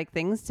traumatic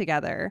things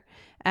together.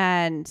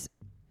 And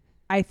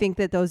I think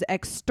that those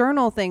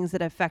external things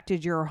that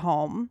affected your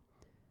home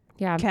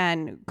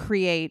can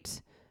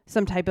create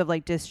some type of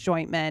like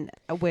disjointment,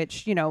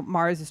 which, you know,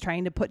 Mars is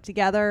trying to put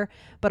together,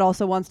 but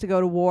also wants to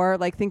go to war.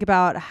 Like, think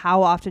about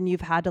how often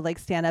you've had to like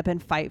stand up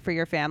and fight for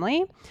your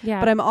family. Yeah.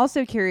 But I'm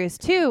also curious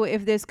too,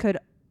 if this could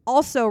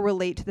also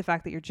relate to the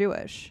fact that you're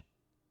Jewish.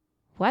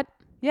 What?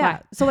 Yeah.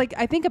 Why? So like,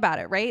 I think about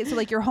it, right? So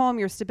like your home,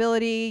 your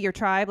stability, your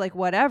tribe, like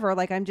whatever,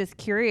 like, I'm just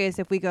curious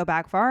if we go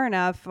back far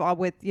enough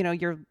with, you know,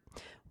 your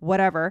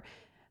whatever,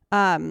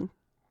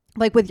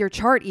 like with your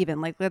chart, even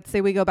like, let's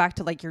say we go back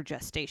to like your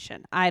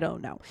gestation. I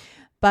don't know,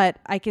 but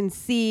I can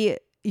see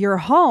your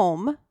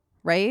home,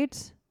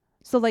 right?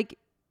 So like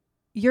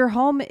your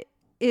home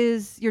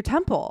is your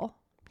temple.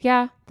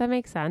 Yeah, that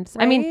makes sense.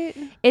 Right? I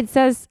mean, it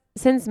says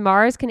since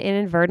Mars can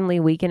inadvertently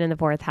weaken in the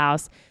 4th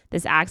house,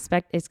 this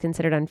aspect is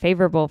considered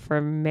unfavorable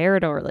for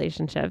marital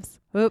relationships.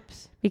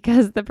 Oops.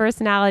 Because the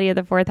personality of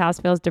the 4th house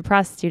feels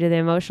depressed due to the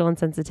emotional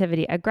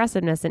insensitivity,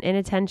 aggressiveness, and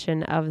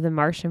inattention of the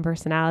Martian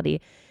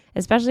personality,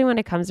 especially when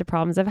it comes to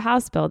problems of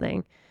house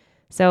building.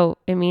 So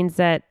it means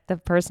that the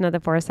person of the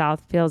 4th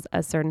house feels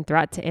a certain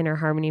threat to inner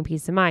harmony and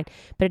peace of mind.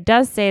 But it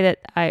does say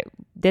that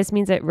this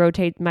means that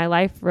my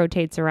life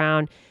rotates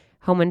around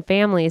home and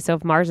family. So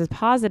if Mars is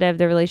positive,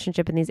 the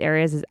relationship in these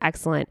areas is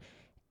excellent.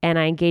 And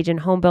I engage in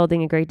home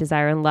building and great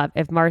desire and love.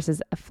 If Mars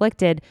is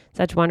afflicted,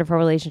 such wonderful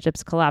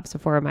relationships collapse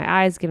before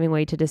my eyes, giving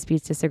way to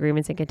disputes,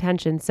 disagreements, and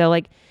contention. So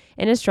like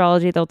in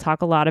astrology, they'll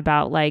talk a lot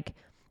about like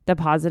the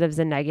positives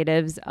and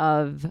negatives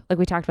of, like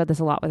we talked about this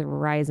a lot with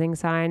rising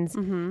signs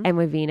and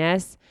with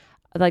Venus,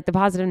 like the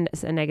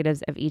positives and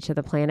negatives of each of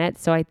the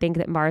planets. So I think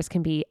that Mars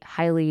can be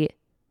highly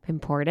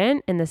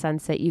important in the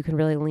sense that you can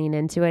really lean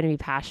into it and be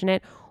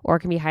passionate, or it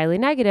can be highly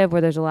negative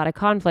where there's a lot of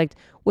conflict,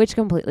 which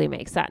completely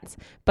makes sense.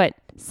 But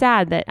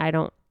sad that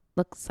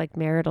looks like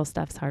marital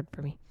stuff's hard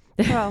for me.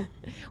 Well,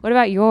 what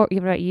about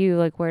you?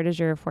 Like, where does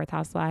your 4th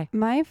house lie?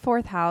 My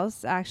 4th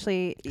house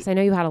actually, because I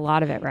know you had a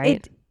lot of it,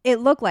 right?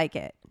 It looked like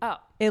it. Oh,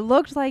 it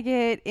looked like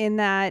it in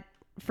that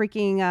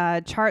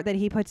freaking chart that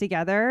he put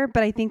together.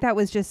 But I think that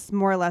was just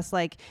more or less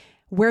like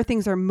where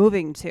things are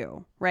moving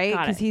to, right?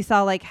 Because he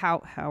saw like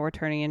how we're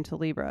turning into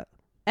Libra.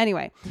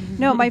 Anyway,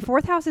 no, my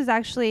 4th house is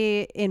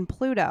actually in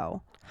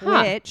Pluto,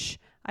 which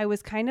I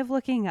was kind of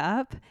looking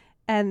up,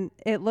 and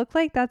it looked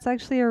like that's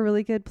actually a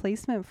really good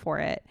placement for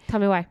it. Tell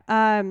me why.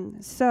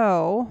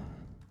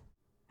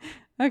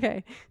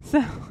 Okay,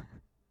 so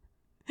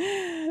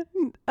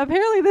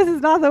apparently this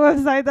is not the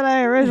website that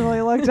I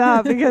originally looked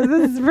up because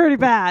this is pretty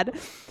bad.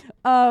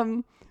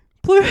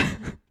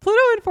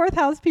 Pluto in 4th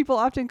house people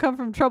often come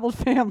from troubled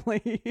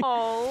families.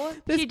 Oh,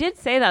 she did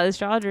say that. The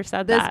astrologer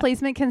said this that. This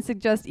placement can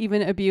suggest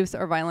even abuse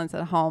or violence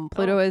at home.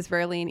 Pluto is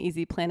rarely an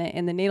easy planet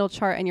in the natal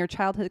chart, and your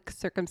childhood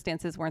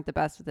circumstances weren't the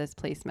best with this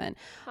placement.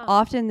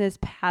 Often this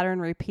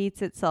pattern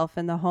repeats itself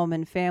in the home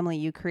and family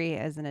you create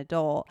as an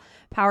adult.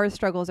 Power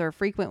struggles are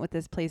frequent with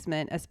this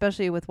placement,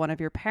 especially with one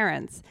of your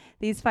parents.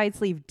 These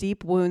fights leave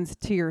deep wounds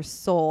to your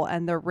soul,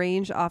 and the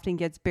range often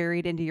gets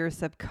buried into your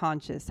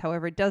subconscious.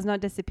 However, it does not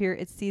disappear.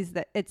 It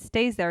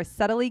stays they are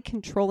subtly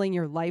controlling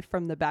your life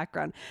from the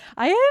background.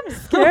 I am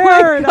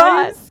scared.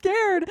 I am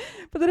scared.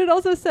 But then it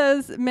also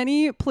says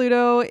many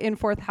Pluto in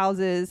fourth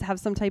houses have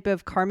some type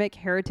of karmic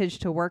heritage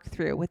to work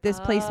through. With this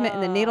placement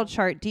in the natal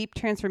chart, deep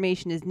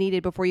transformation is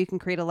needed before you can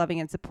create a loving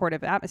and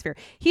supportive atmosphere.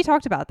 He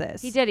talked about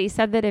this. He did. He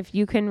said that if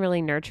you can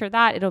really nurture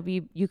that,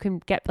 you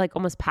can get like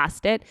almost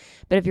past it.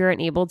 But if you're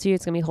unable to,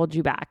 it's going to hold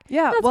you back.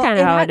 Yeah. That's kind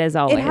of how it is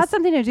always. It has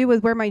something to do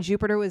with where my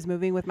Jupiter was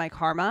moving with my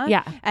karma.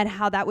 Yeah. And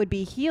how that would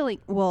be healing.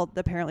 Well,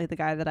 apparently the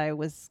guy that I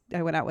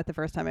went out with the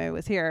first time I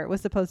was here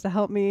was supposed to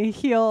help me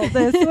heal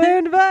this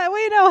wound, but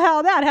we know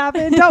how that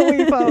happened, don't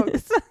we,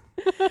 folks?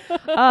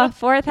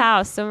 Fourth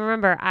house. So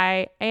remember,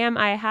 I am,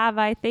 I have,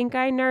 I think,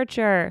 I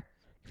nurture.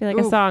 I feel like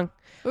Oof. a song.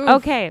 Oof.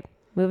 Okay.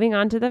 Moving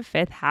on to the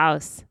fifth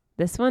house.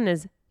 This one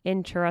is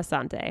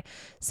interessante.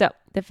 So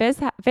the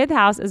fifth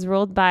house is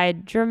ruled by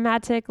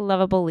dramatic,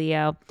 lovable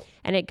Leo,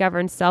 and it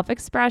governs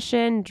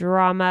self-expression,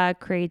 drama,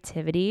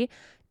 creativity,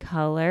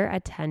 color,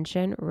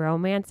 attention,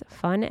 romance,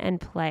 fun, and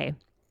play.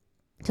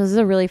 So this is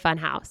a really fun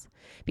house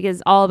because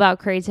it's all about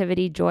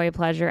creativity, joy,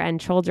 pleasure, and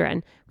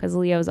children, because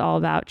Leo is all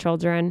about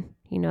children.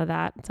 You know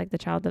that. It's like the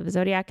child of the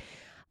zodiac.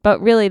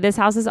 But really, this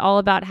house is all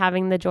about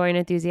having the joy and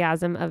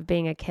enthusiasm of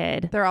being a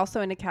kid. They're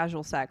also into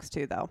casual sex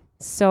too, though.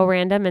 So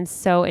random and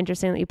so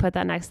interesting that you put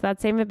that next to that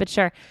statement, but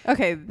sure.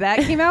 Okay, that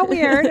came out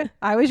weird.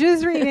 I was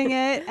just reading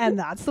it, and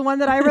that's the one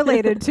that I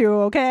related to,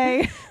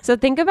 okay? So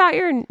think about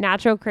your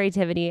natural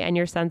creativity and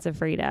your sense of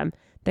freedom,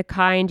 the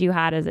kind you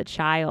had as a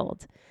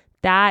child.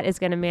 That is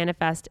going to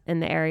manifest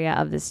in the area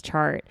of this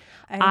chart.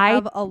 I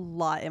have a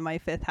lot in my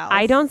fifth house.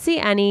 I don't see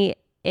any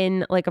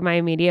in like my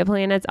immediate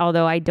planets,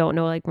 although I don't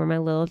know like where my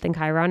Lilith and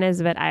Chiron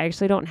is, but I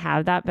actually don't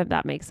have that, but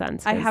that makes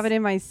sense. I have it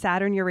in my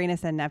Saturn,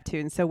 Uranus, and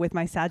Neptune. So with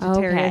my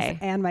Sagittarius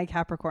and my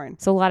Capricorn.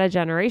 So a lot of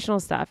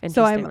generational stuff.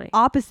 So I'm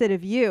opposite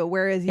of you,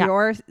 whereas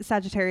your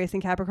Sagittarius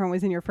and Capricorn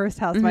was in your first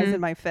house, mine's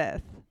in my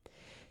fifth.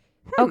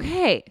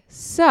 Okay,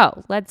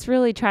 so let's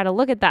really try to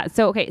look at that.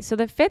 So, so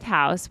the fifth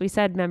house, we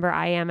said, remember,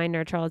 I am, I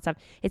nurture, all that stuff.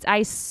 It's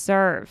I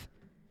serve.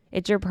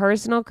 It's your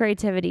personal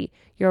creativity,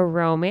 your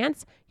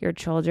romance, your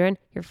children,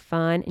 your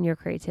fun, and your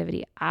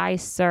creativity. I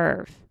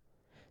serve.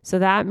 So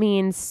that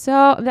means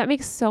that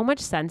makes so much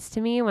sense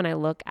to me when I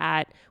look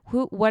at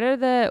what are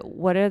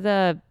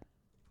the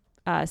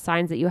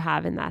signs that you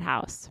have in that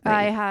house.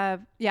 Right? I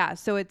have,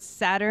 so it's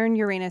Saturn,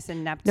 Uranus,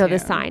 and Neptune. No, the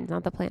signs,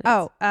 not the planets.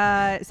 Oh,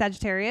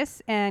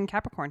 Sagittarius and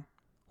Capricorn.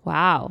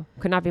 Wow.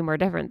 Could not be more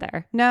different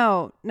there.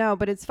 No,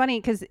 but it's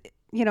funny because,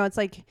 it's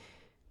like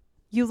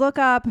you look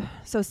up,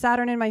 so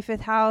Saturn in my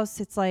fifth house,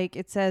 it's like,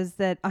 it says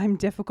that I'm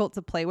difficult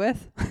to play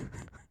with.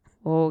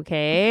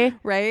 Okay.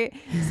 Right?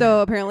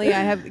 So apparently I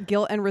have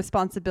guilt and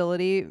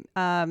responsibility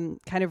kind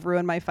of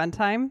ruin my fun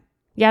time.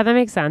 Yeah, that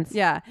makes sense.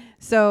 Yeah.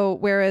 So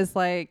whereas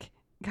like,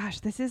 gosh,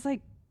 this is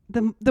like,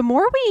 the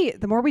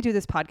more we do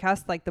this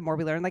podcast, like the more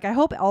we learn. Like I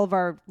hope all of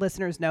our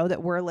listeners know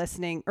that we're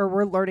listening or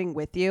we're learning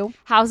with you.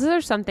 Houses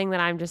are something that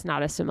I'm just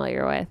not as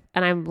familiar with,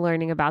 and I'm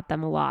learning about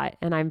them a lot.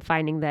 And I'm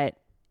finding that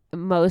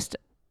most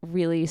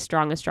really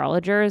strong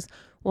astrologers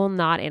will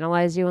not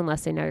analyze you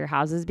unless they know your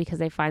houses, because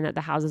they find that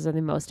the houses are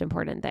the most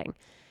important thing.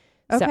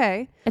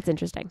 Okay. So, it's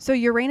interesting. So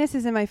Uranus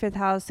is in my fifth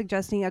house,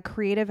 suggesting a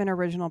creative and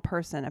original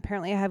person.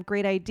 Apparently I have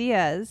great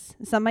ideas.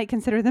 Some might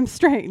consider them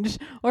strange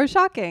or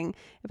shocking,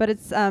 but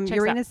it's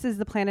Uranus is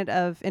the planet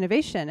of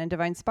innovation and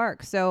divine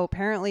spark. So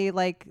apparently,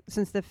 like,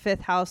 since the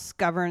fifth house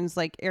governs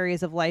like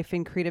areas of life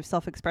and creative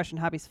self-expression,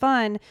 hobbies,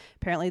 fun,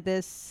 apparently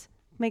this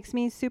makes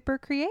me super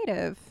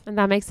creative. And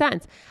that makes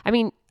sense. I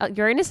mean,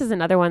 Uranus is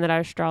another one that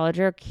our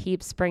astrologer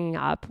keeps bringing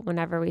up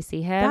whenever we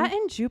see him. That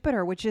and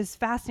Jupiter, which is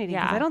fascinating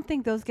because I don't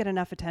think those get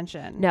enough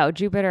attention. No,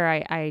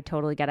 Jupiter, I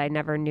totally get. I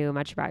never knew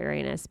much about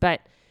Uranus.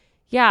 But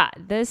yeah,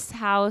 this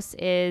house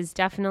is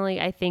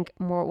definitely, I think,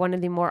 one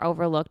of the more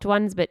overlooked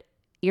ones, but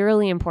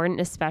eerily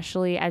important,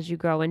 especially as you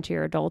grow into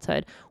your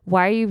adulthood.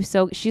 Why are you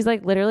she's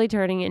like literally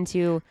turning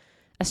into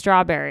a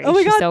strawberry. Oh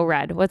my God. She's so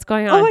red. What's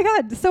going on? Oh my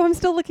God. So I'm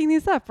still looking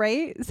these up,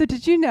 right? So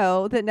did you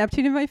know that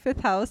Neptune in my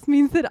fifth house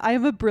means that I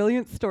am a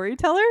brilliant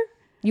storyteller?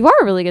 You are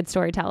a really good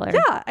storyteller.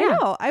 Yeah, I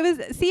know.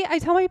 I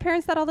tell my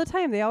parents that all the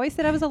time. They always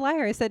said I was a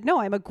liar. I said, no,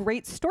 I'm a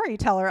great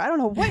storyteller. I don't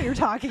know what you're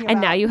talking about.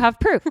 And now you have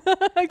proof.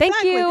 Exactly.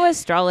 Thank you,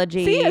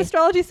 astrology. See,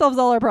 astrology solves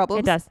all our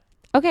problems. It does.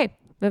 Okay.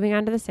 Moving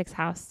on to the sixth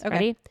house. Okay.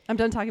 Ready? I'm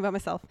done talking about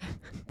myself.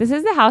 This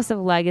is the house of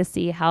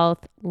legacy,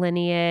 health,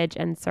 lineage,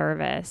 and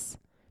service,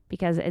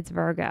 because it's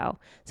Virgo.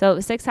 So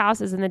the sixth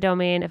house is in the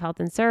domain of health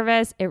and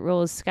service. It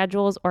rules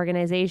schedules,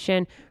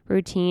 organization,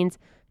 routines,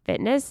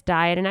 fitness,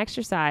 diet and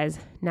exercise,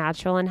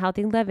 natural and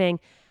healthy living,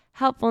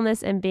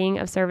 helpfulness, and being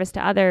of service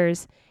to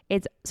others.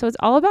 It's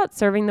all about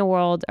serving the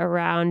world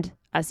around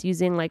us,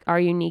 using like our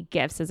unique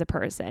gifts as a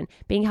person,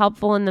 being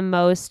helpful in the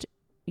most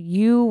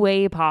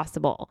way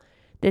possible.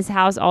 This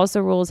house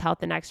also rules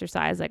health and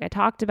exercise, like I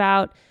talked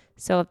about.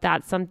 So if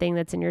that's something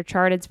that's in your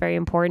chart, it's very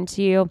important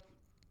to you.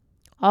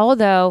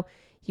 Although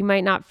you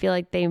might not feel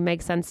like they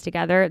make sense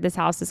together, this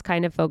house is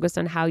kind of focused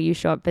on how you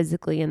show up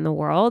physically in the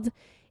world.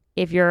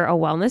 If you're a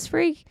wellness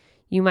freak,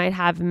 you might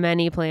have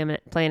many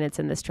planets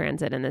in this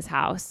transit in this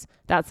house.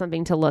 That's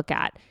something to look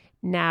at.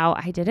 Now,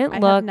 I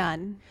have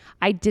none.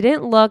 I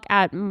didn't look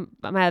at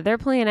my other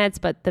planets,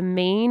 but the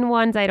main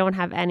ones I don't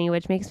have any,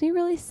 which makes me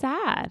really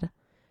sad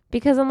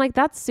because I'm like,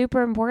 that's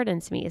super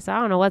important to me. So I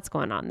don't know what's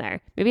going on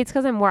there. Maybe it's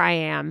because I'm where I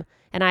am,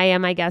 and I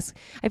am, I guess.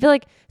 I feel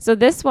like,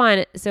 this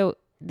one is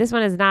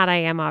not I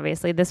am,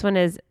 obviously. This one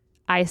is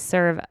I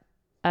serve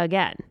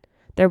again.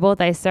 They're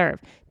both I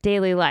serve.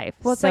 Daily life.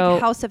 Well, it's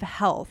like House of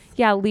Health.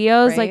 Yeah,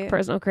 Leo's right? like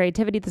personal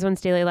creativity. This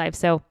one's daily life.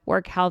 So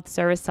work, health,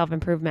 service,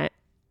 self-improvement.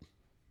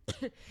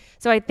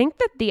 So I think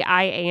that the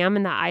I am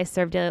and the I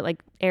serve daily,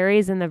 like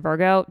Aries and the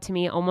Virgo, to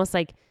me almost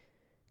like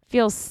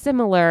feels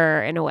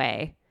similar in a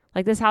way.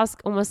 Like this house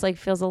almost like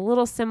feels a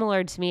little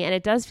similar to me. And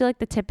it does feel like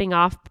the tipping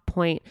off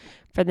point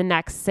for the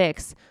next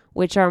 6,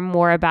 which are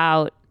more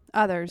about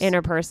others, not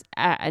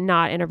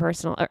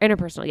interpersonal, or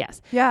interpersonal.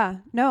 Yes. Yeah.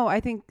 No, I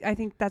think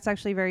that's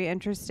actually very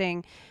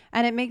interesting.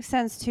 And it makes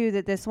sense too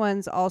that this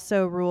one's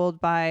also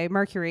ruled by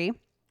Mercury,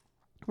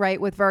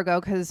 right? With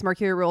Virgo, because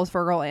Mercury rules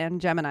Virgo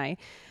and Gemini.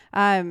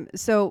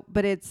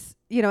 But it's,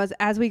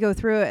 as we go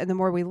through it and the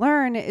more we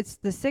learn, it's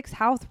the 6th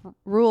house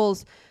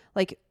rules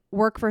like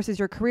work versus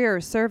your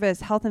career, service,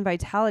 health and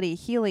vitality,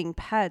 healing,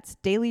 pets,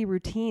 daily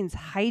routines,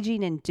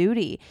 hygiene and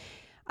duty.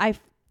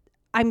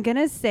 I'm going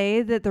to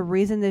say that the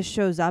reason this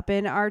shows up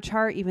in our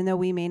chart, even though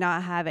we may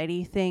not have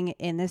anything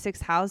in the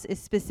 6th house, is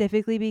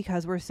specifically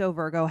because we're so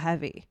Virgo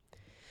heavy.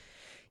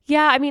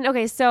 Yeah. I mean,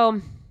 okay.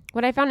 So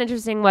what I found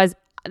interesting was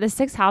the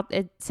 6th house,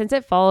 since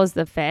it follows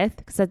the 5th,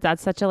 because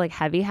that's such a like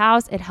heavy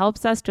house, it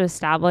helps us to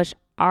establish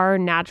our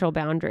natural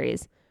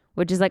boundaries,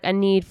 which is like a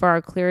need for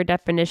our clear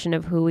definition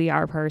of who we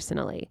are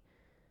personally.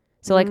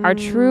 So like our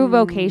true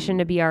vocation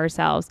to be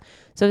ourselves.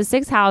 So the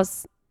 6th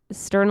house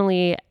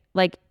sternly,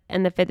 like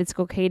in the 5th, it's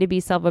okay to be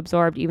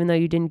self-absorbed, even though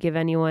you didn't give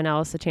anyone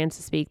else a chance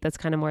to speak. That's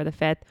kind of more the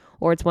 5th.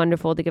 Or it's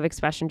wonderful to give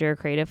expression to your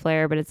creative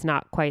flair, but it's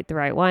not quite the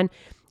right one.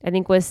 I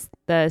think with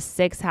the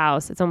 6th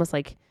house, it's almost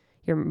like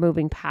you're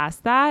moving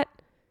past that.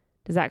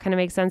 Does that kind of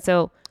make sense?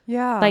 So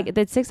yeah, like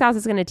the 6th house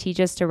is going to teach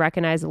us to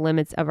recognize the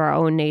limits of our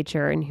own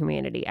nature and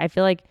humanity. I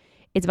feel like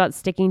it's about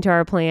sticking to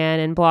our plan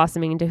and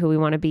blossoming into who we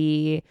want to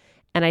be.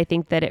 And I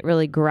think that it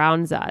really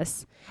grounds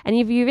us. And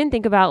if you even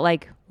think about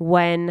like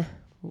when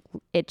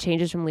it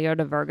changes from Leo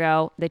to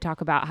Virgo, they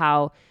talk about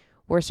how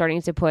we're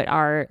starting to put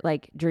our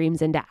like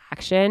dreams into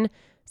action.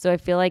 So I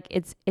feel like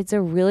it's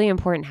a really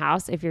important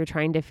house if you're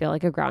trying to feel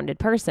like a grounded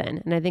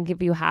person. And I think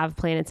if you have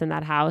planets in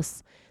that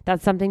house,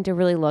 that's something to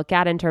really look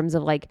at in terms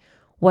of like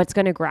what's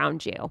going to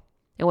ground you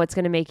and what's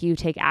going to make you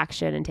take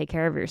action and take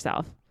care of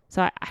yourself.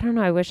 So I don't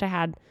know.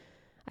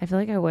 I feel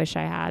like I wish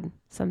I had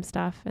some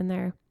stuff in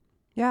there.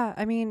 Yeah.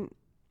 I mean,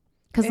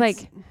 because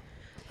like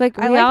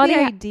I reality,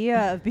 like the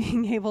idea of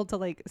being able to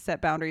like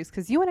set boundaries,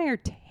 because you and I are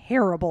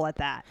terrible at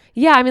that.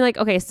 Yeah. I mean, like,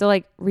 okay, so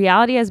like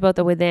reality is both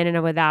a within and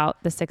a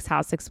without. The 6th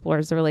house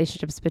explores the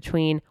relationships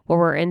between what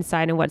we're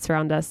inside and what's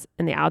around us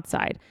in the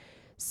outside.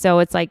 So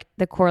it's like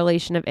the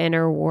correlation of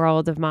inner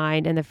world of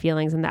mind and the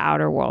feelings in the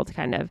outer world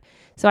kind of.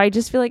 So I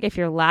just feel like if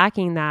you're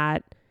lacking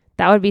that,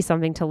 that would be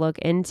something to look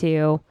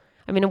into.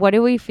 I mean, what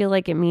do we feel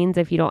like it means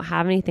if you don't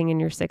have anything in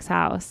your 6th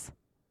house?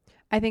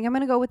 I think I'm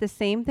going to go with the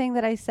same thing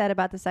that I said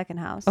about the 2nd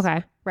house.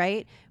 Okay.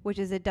 Right? Which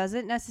is, it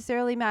doesn't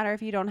necessarily matter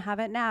if you don't have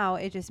it now.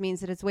 It just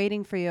means that it's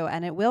waiting for you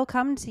and it will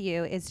come to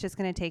you. It's just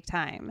going to take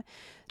time.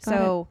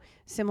 So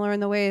similar in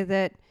the way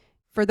that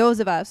for those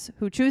of us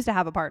who choose to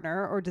have a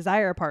partner or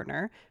desire a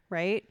partner,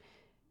 right?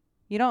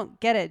 You don't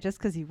get it just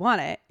because you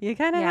want it. You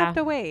kind of have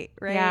to wait,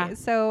 right? Yeah.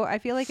 So I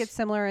feel like it's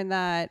similar in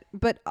that.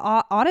 But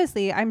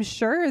honestly, I'm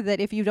sure that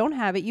if you don't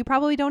have it, you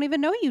probably don't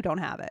even know you don't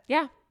have it.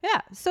 Yeah.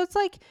 Yeah. So it's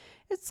like,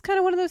 it's kind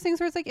of one of those things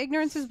where it's like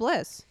ignorance is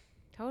bliss.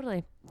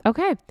 Totally.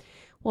 Okay.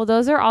 Well,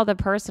 those are all the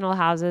personal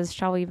houses.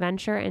 Shall we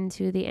venture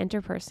into the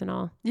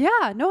interpersonal?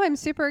 Yeah. No, I'm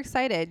super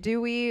excited.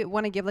 Do we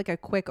want to give like a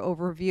quick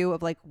overview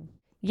of like...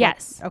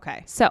 Yes.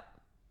 Okay. So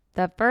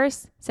the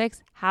first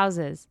 6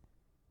 houses,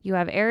 you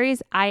have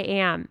Aries, I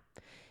am.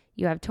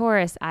 You have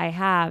Taurus, I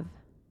have.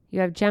 You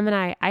have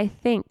Gemini, I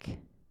think.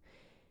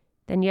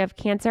 Then you have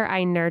Cancer,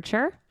 I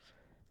nurture.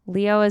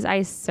 Leo is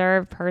I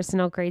serve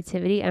personal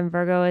creativity, and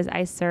Virgo is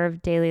I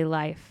serve daily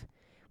life.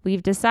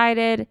 We've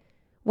decided,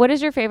 what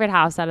is your favorite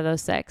house out of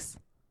those 6?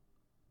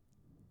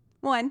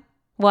 One.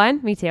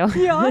 Me too.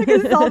 Yeah,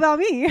 because it's all about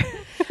me.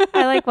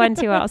 I like 1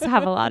 too. I also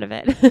have a lot of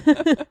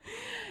it.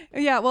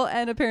 Yeah, well,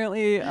 and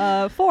apparently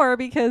 4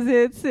 because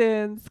it's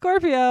in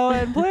Scorpio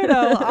and Pluto.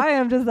 I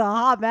am just a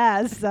hot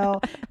mess. So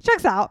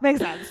checks out. Makes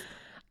sense.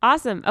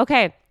 Awesome.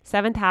 Okay.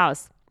 7th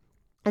house.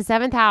 The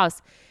 7th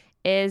house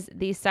is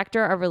the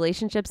sector of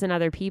relationships and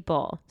other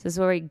people. So this is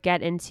where we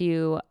get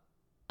into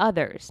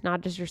others,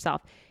 not just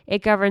yourself.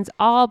 It governs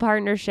all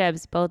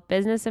partnerships, both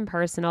business and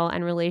personal,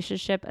 and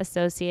relationship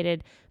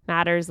associated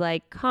matters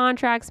like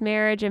contracts,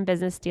 marriage, and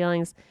business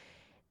dealings.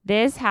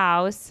 This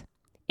house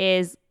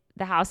is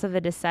the house of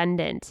the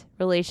descendant,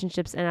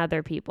 relationships, and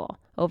other people.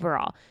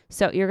 overall.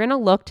 So you're going to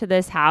look to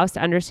this house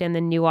to understand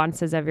the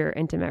nuances of your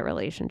intimate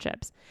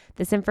relationships.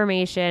 This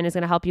information is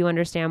going to help you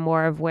understand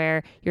more of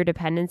where your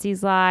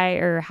dependencies lie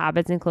or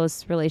habits in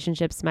close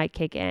relationships might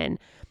kick in.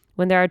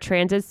 When there are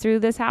transits through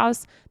this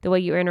house, the way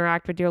you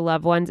interact with your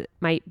loved ones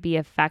might be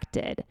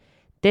affected.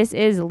 This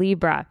is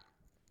Libra.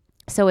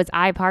 So it's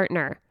I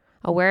partner,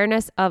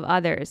 awareness of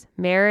others,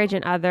 marriage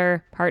and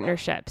other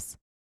partnerships.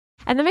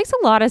 And that makes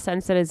a lot of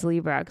sense that it's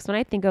Libra, because when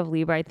I think of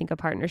Libra, I think of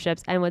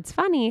partnerships. And what's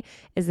funny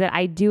is that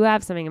I do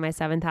have something in my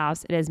 7th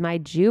house. It is my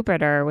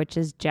Jupiter, which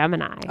is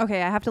Gemini.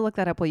 Okay, I have to look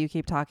that up while you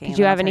keep talking. Did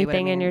you have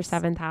anything in your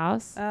 7th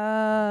house?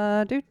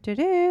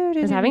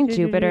 Because having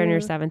Jupiter in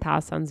your 7th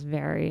house sounds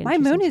very My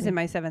interesting. moon is in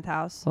my 7th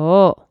house.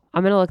 Oh,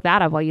 I'm going to look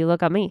that up while you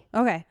look up me.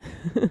 Okay,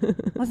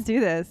 let's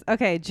do this.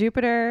 Okay,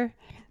 Jupiter,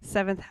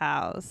 7th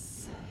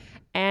house.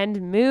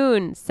 And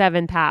moon,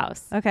 7th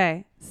house.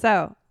 Okay,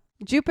 so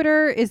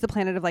Jupiter is the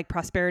planet of like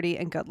prosperity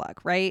and good luck,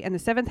 right? And the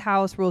 7th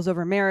house rules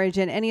over marriage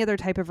and any other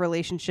type of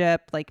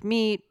relationship, like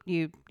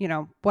you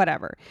know,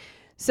 whatever.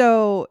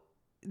 So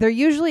they're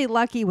usually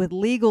lucky with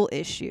legal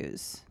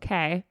issues.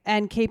 Okay.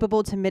 And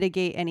capable to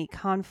mitigate any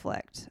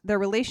conflict. Their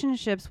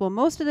relationships will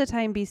most of the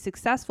time be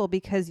successful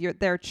because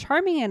they're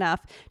charming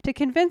enough to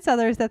convince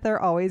others that they're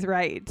always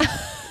right.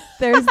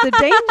 There's the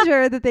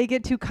danger that they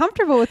get too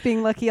comfortable with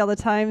being lucky all the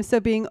time.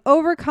 So being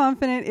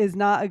overconfident is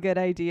not a good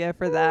idea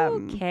for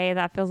them. Okay,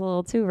 that feels a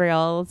little too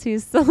real,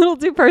 a little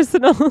too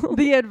personal.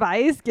 The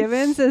advice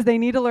given says they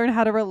need to learn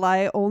how to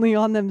rely only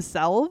on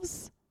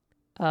themselves.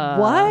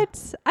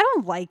 What? I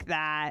don't like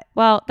that.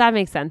 Well, that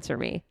makes sense for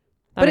me.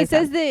 But it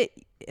says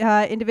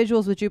that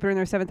individuals with Jupiter in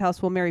their 7th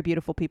house will marry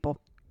beautiful people.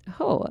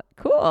 Oh,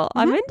 cool.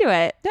 I'm into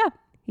it. Yeah.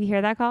 You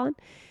hear that, Colin?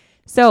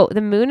 So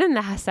the moon in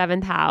the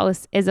 7th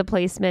house is a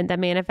placement that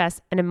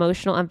manifests an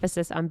emotional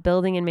emphasis on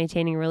building and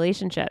maintaining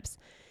relationships.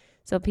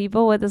 So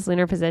people with this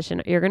lunar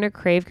position, you're going to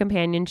crave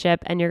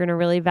companionship and you're going to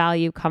really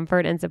value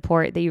comfort and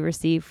support that you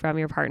receive from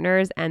your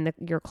partners and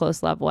your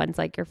close loved ones,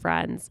 like your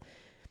friends.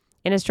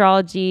 In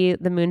astrology,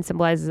 the moon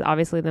symbolizes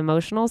obviously the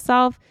emotional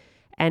self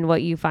and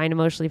what you find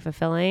emotionally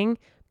fulfilling,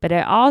 but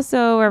it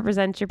also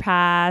represents your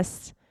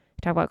past.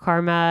 Talk about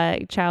karma,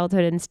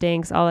 childhood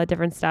instincts, all that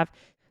different stuff.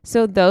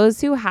 So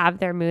those who have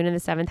their moon in the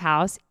 7th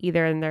house,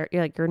 either in their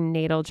like your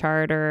natal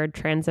chart or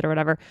transit or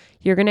whatever,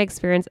 you're going to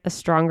experience a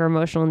stronger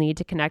emotional need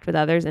to connect with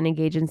others and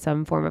engage in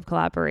some form of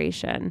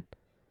collaboration.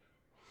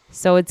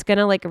 So it's going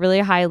to like really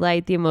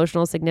highlight the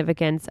emotional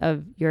significance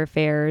of your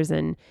affairs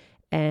and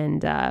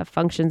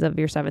functions of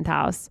your 7th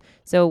house.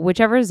 So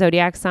whichever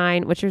zodiac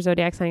sign, what's your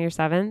zodiac sign, your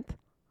 7th?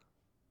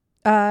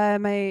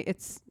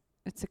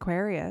 It's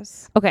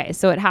Aquarius. Okay,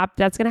 so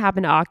that's going to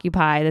happen to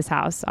occupy this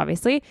house,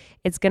 obviously.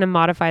 It's going to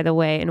modify the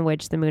way in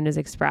which the moon is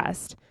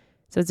expressed.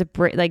 So it's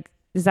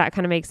does that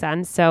kind of make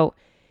sense? So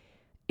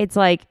it's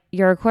like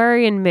your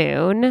Aquarian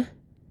moon,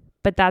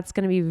 but that's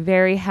going to be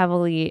very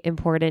heavily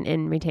important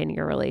in maintaining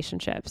your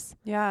relationships.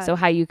 Yeah. So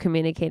how you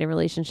communicate in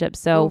relationships.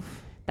 So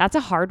that's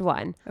a hard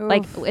one. Oof.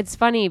 Like, it's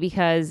funny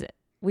because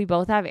we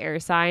both have air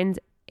signs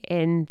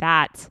in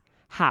that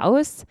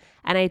house.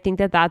 And I think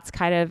that that's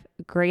kind of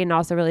great and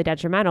also really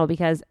detrimental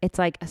because it's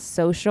like it's a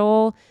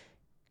social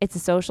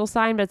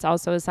sign, but it's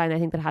also a sign I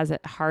think that has a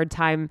hard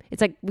time.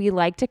 It's like we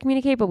like to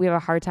communicate, but we have a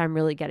hard time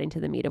really getting to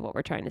the meat of what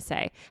we're trying to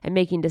say and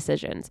making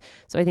decisions.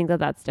 So I think that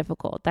that's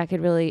difficult. That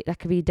could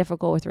be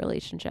difficult with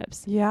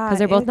relationships. Yeah. Because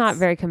they're both not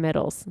very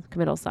committal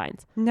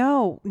signs.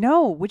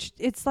 No, which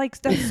it's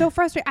like, that's so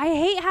frustrating. I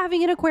hate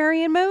having an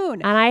Aquarian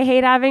moon. And I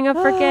hate having a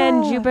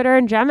freaking Jupiter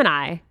and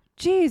Gemini.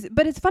 Jeez,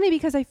 but it's funny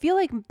because I feel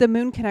like the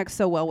moon connects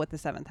so well with the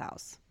 7th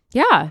house.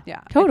 Yeah,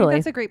 totally. I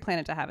think that's a great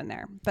planet to have in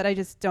there, but I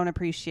just don't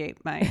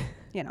appreciate my,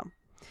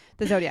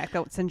 the zodiac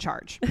that's in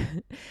charge.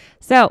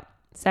 So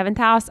 7th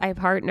house, I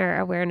partner,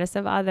 awareness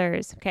of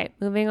others. Okay,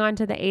 moving on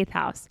to the 8th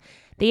house.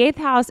 The 8th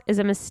house is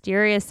a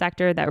mysterious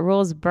sector that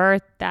rules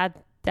birth, death,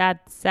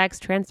 sex,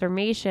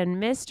 transformation,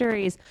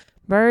 mysteries,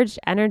 merged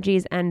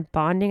energies, and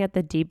bonding at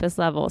the deepest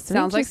level.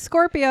 Sounds like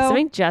Scorpio.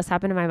 Something just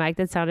happened to my mic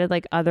that sounded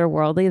like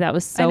otherworldly. That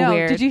was so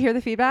weird. Did you hear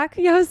the feedback?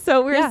 Yeah, it was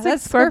so weird. Yeah,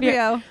 that's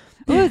Scorpio.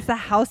 Oh, it's the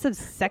house of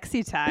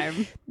sexy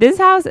time. This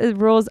house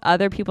rules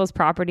other people's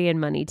property and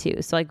money too.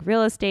 So like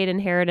real estate,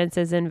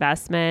 inheritances,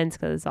 investments,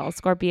 because it's all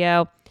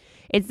Scorpio.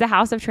 It's the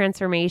house of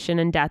transformation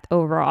and death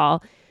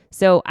overall.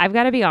 So I've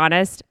got to be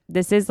honest,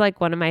 this is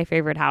like one of my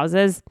favorite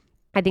houses.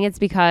 I think it's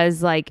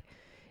because like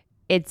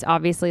it's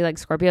obviously like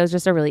Scorpio is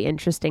just a really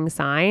interesting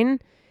sign.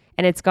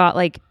 And it's got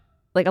like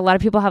a lot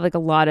of people have like a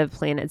lot of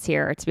planets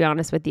here, to be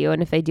honest with you.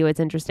 And if they do, it's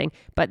interesting.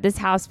 But this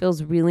house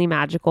feels really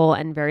magical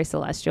and very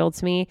celestial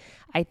to me.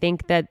 I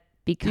think that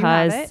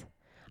because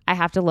I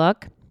have to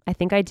look. I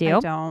think I do. I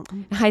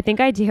don't. I think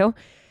I do.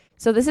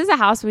 So this is a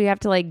house where you have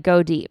to like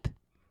go deep.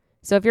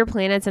 So if your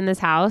planet's in this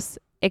house,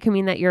 it can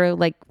mean that you're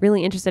like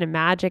really interested in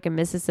magic and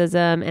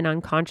mysticism and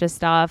unconscious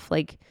stuff.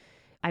 Like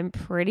I'm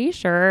pretty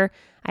sure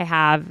I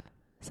have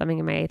something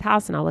in my 8th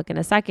house, and I'll look in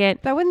a second.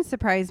 That wouldn't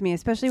surprise me,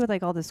 especially with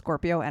like all the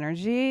Scorpio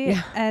energy.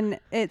 Yeah. And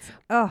it's,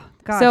 oh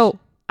gosh. So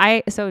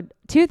So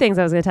two things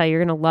I was going to tell you.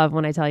 You're going to love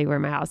when I tell you where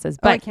my house is.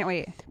 I can't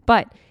wait.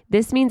 But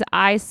this means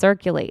I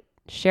circulate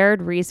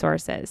shared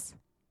resources.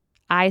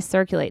 I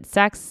circulate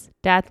sex,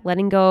 death,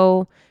 letting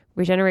go,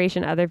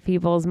 regeneration, other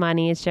people's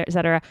money,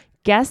 etc.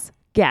 Guess.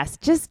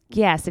 Just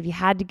guess. If you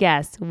had to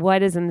guess,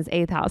 what is in this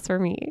 8th house for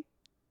me?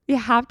 You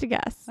have to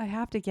guess. I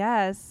have to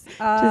guess.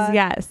 Just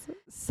guess.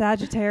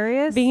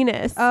 Sagittarius?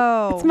 Venus.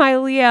 Oh. It's my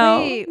Leo.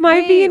 Wait,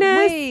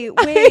 Venus.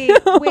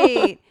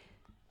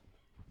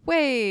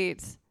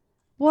 Wait.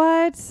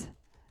 What?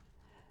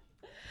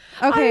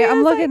 Okay,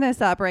 I'm looking this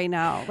up right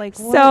now. Like,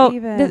 what so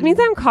even? This means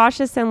I'm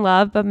cautious in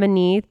love, but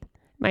beneath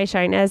my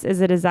shyness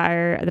is a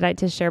desire that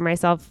to share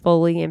myself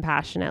fully and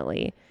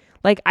passionately.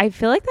 Like, I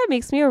feel like that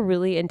makes me a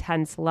really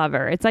intense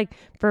lover. It's like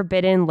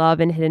forbidden love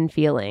and hidden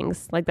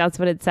feelings. Like, that's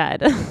what it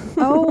said.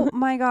 Oh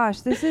my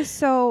gosh, this is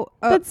so...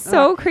 That's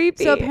so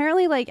creepy. So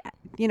apparently, like,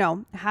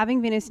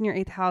 having Venus in your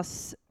 8th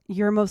house,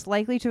 you're most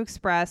likely to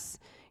express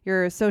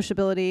your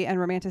sociability and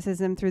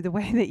romanticism through the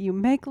way that you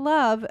make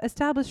love,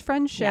 establish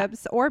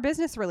friendships, or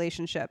business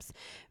relationships.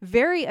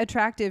 Very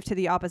attractive to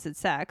the opposite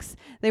sex.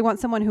 They want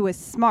someone who is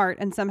smart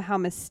and somehow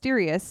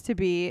mysterious to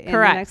be in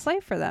the next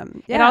life for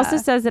them. Yeah. It also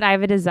says that I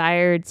have a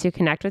desire to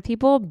connect with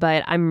people,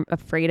 but I'm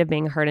afraid of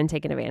being hurt and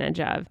taken advantage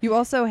of. You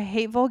also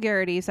hate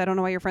vulgarity, so I don't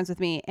know why you're friends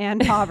with me,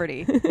 and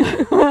poverty.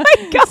 Oh my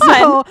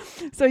God.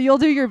 So you'll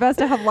do your best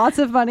to have lots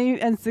of money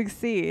and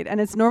succeed.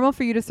 And it's normal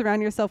for you to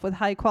surround yourself with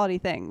high quality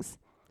things.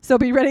 So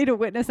be ready to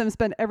witness them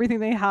spend everything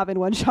they have in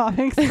one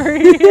shopping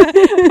spree.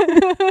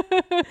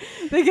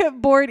 They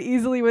get bored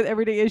easily with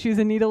everyday issues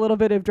and need a little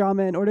bit of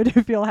drama in order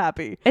to feel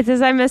happy. It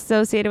says I'm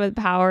associated with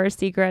power,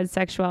 secrets,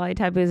 sexuality,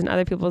 taboos, and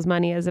other people's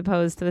money as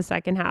opposed to the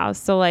 2nd house.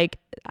 So like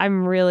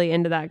I'm really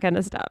into that kind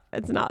of stuff.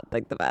 It's not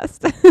like the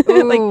best.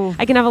 Like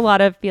I can have a lot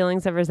of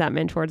feelings of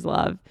resentment towards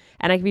love,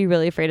 and I can be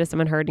really afraid of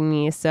someone hurting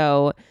me.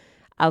 So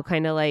I'll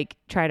kind of like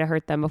try to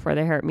hurt them before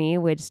they hurt me,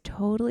 which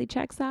totally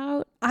checks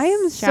out.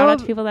 Shout out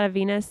to people that have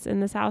Venus in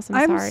this house.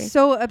 I'm sorry.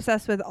 So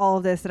obsessed with all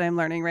of this that I'm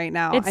learning right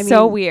now. It's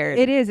so weird.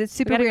 It is. It's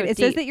super weird. It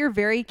says that you're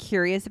very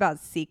curious about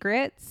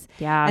secrets.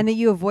 Yeah. And that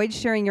you avoid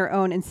sharing your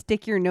own and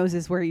stick your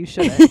noses where you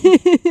shouldn't.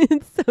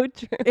 It's so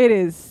true. It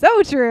is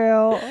so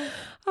true.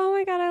 Oh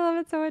my God, I love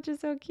it so much. It's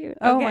so cute.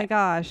 Oh my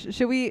gosh.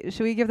 Should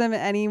we give them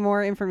any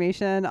more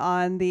information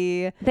on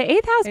the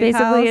 8th house?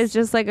 Basically is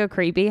just like a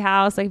creepy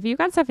house. Like if you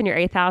got stuff in your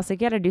 8th house, like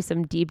you got to do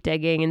some deep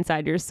digging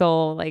inside your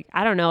soul. Like,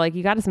 I don't know, like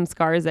you got some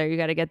scars there you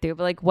got to get through.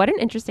 But like what an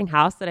interesting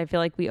house that I feel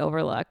like we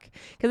overlook,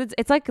 because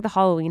it's like the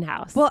Halloween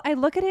house. Well, I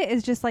look at it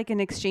as just like an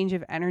exchange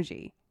of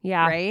energy.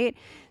 Yeah. Right.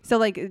 So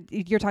like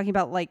you're talking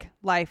about like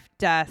life,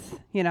 death,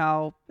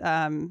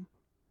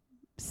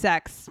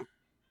 sex,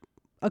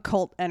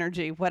 occult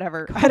energy,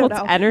 whatever. I don't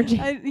know. Energy.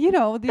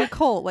 The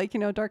occult, like,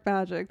 dark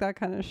magic, that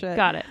kind of shit.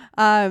 Got it.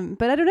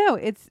 But I don't know.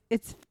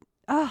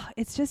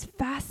 It's just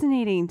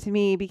fascinating to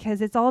me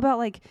because it's all about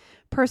like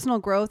personal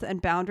growth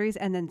and boundaries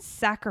and then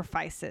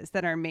sacrifices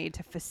that are made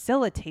to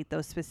facilitate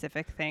those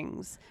specific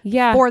things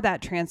for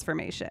that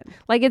transformation.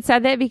 Like it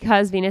said that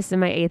because Venus is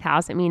in my 8th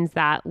house, it means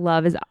that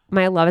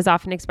my love is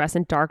often expressed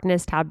in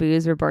darkness,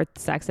 taboos, rebirth,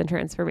 sex, and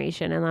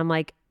transformation. And I'm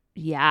like,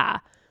 yeah,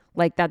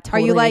 like that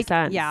totally makes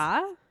sense.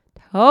 Yeah.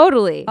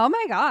 Totally. Oh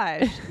my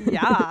gosh.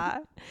 Yeah.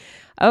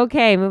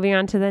 Okay, moving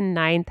on to the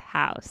 9th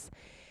house.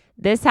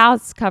 This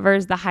house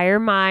covers the higher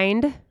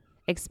mind,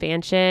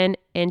 expansion,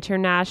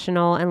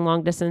 international and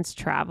long distance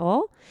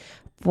travel,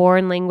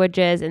 foreign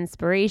languages,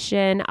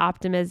 inspiration,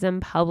 optimism,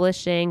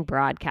 publishing,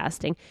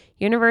 broadcasting,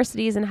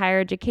 universities and higher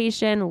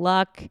education,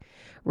 luck,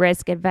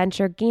 risk,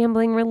 adventure,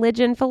 gambling,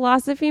 religion,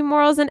 philosophy,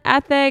 morals, and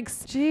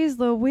ethics. Jeez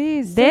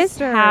Louise. This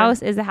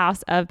house is a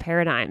house of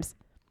paradigms.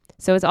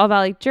 So it's all about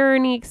like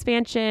journey,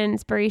 expansion,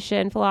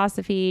 inspiration,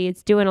 philosophy.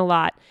 It's doing a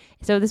lot.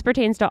 So this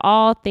pertains to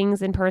all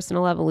things in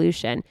personal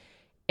evolution.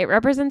 It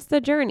represents the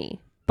journey,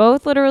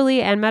 both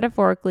literally and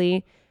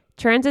metaphorically.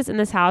 Transits in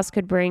this house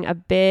could bring a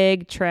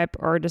big trip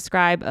or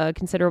describe a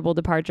considerable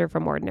departure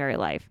from ordinary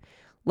life.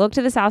 Look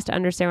to this house to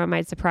understand what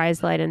might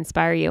surprise, delight, and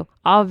inspire you.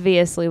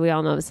 Obviously, we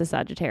all know this is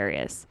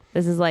Sagittarius.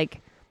 This is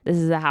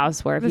a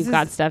house where if you've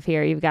got stuff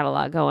here, you've got a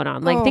lot going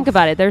on. Like, think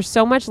about it. There's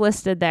so much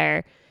listed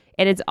there.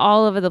 And it's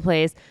all over the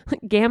place.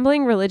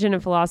 Gambling, religion,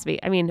 and philosophy.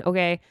 I mean,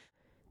 okay,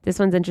 this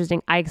one's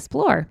interesting. I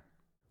explore,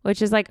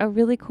 which is like a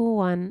really cool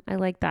one. I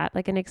like that.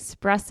 Like an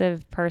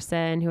expressive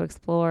person who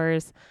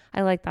explores.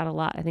 I like that a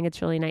lot. I think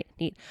it's really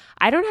neat.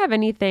 I don't have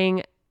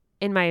anything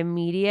in my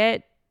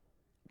immediate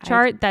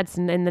chart that's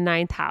in the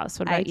 9th house.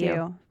 What about you?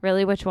 Do.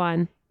 Really? Which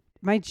one?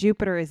 My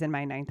Jupiter is in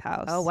my 9th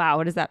house. Oh, wow.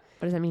 What does that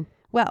mean?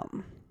 Well,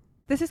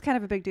 this is kind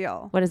of a big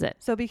deal. What is it?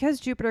 So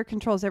because Jupiter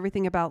controls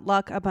everything about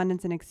luck,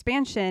 abundance, and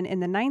expansion in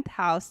the 9th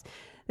house,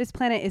 this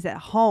planet is at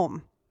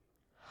home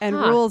and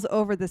rules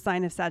over the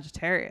sign of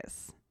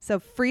Sagittarius. So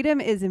freedom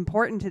is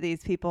important to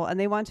these people and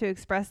they want to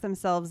express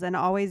themselves and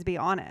always be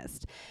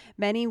honest.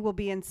 Many will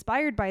be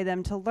inspired by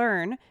them to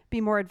learn,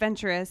 be more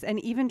adventurous, and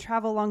even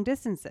travel long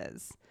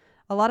distances.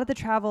 a lot of the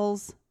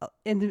travels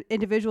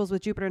individuals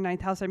with Jupiter in ninth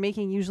house are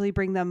making usually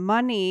bring them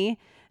money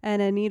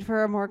and a need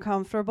for a more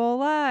comfortable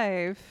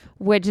life.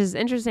 Which is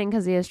interesting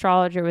because the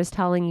astrologer was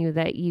telling you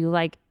that you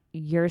like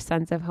your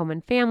sense of home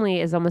and family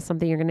is almost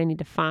something you're going to need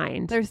to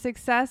find. Their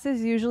success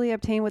is usually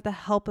obtained with the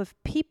help of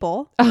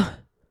people.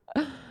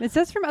 It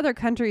says from other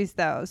countries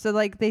though. So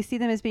like they see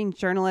them as being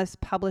journalists,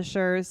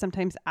 publishers,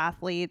 sometimes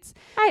athletes.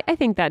 I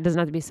think that doesn't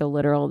have to be so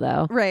literal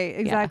though. Right,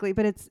 exactly. Yeah.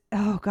 But it's,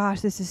 oh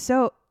gosh, this is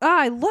so,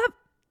 I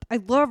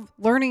love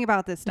learning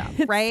about this stuff,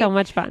 right? So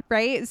much fun.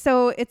 Right?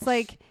 So it's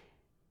like,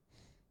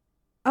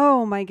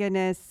 oh my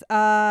goodness.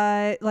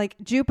 Like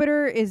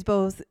Jupiter is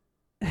both,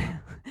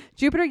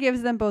 Jupiter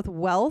gives them both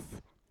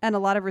wealth and a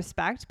lot of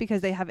respect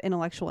because they have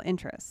intellectual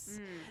interests.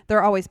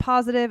 They're always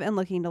positive and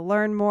looking to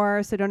learn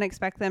more. So don't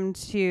expect them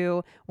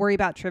to worry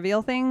about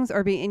trivial things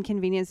or be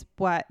inconvenienced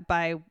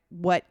by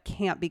what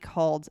can't be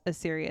called a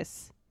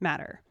serious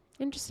matter.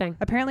 Interesting.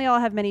 Apparently I'll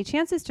have many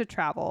chances to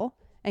travel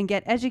and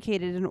get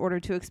educated in order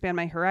to expand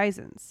my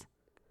horizons.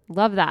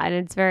 Love that.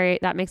 And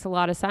that makes a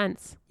lot of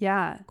sense.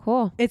 Yeah.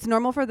 Cool. It's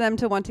normal for them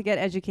to want to get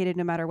educated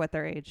no matter what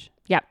their age.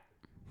 Yep.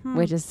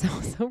 Which is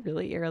so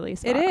really early.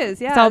 It is.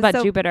 Yeah. It's all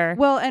about Jupiter.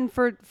 Well, and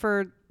for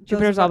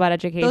Jupiter's all about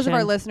education. Those of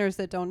our listeners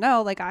that don't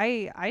know, like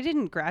I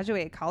didn't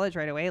graduate college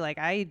right away. Like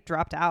I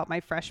dropped out my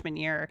freshman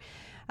year.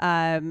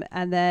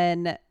 And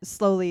then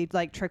slowly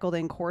like trickled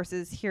in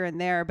courses here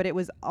and there, but it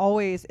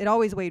always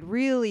weighed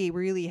really,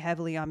 really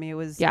heavily on me. It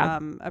was,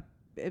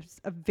 it's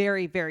a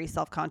very, very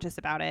self-conscious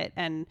about it.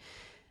 And,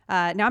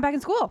 now I'm back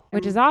in school,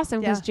 which is awesome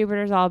because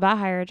Jupiter's all about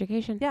higher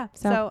education. Yeah.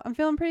 So I'm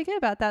feeling pretty good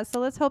about that.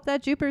 So let's hope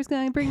that Jupiter's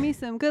going to bring me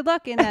some good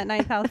luck in that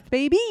ninth house,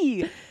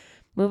 baby.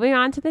 Moving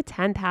on to the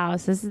 10th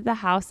house. This is the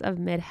house of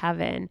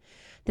midheaven.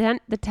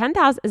 The 10th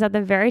house is at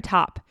the very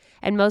top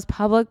and most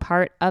public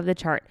part of the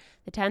chart.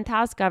 The 10th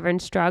house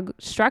governs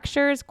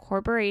structures,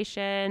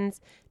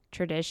 corporations,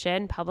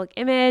 tradition, public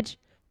image,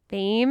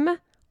 fame,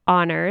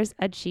 honors,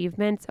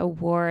 achievements,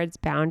 awards,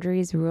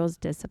 boundaries, rules,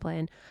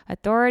 discipline,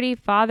 authority,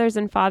 fathers,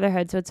 and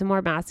fatherhood. So it's a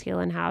more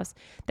masculine house.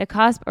 The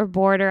cusp or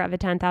border of the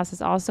 10th house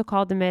is also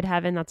called the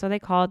midheaven. That's why they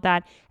call it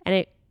that. And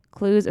it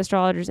clues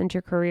astrologers into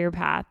your career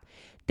path.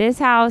 This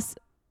house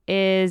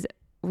is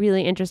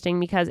really interesting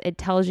because it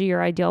tells you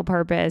your ideal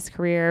purpose,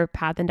 career,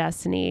 path, and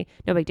destiny.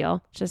 No big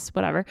deal. Just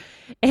whatever.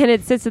 And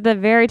it sits at the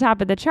very top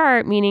of the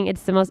chart, meaning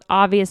it's the most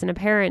obvious and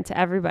apparent to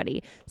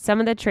everybody. Some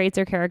of the traits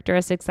or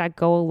characteristics that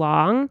go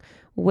along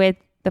with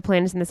the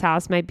planets in this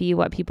house might be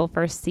what people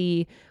first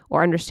see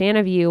or understand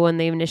of you when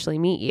they initially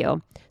meet you.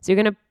 So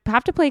you're going to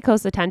have to pay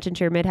close attention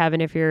to your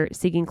midheaven if you're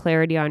seeking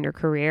clarity on your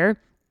career.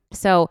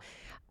 So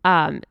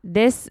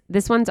this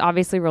one's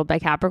obviously ruled by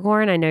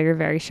Capricorn. I know you're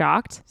very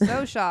shocked.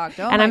 So shocked.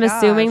 Oh and I'm gosh.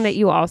 assuming that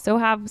you also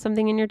have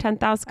something in your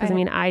 10th house because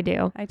I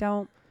do. I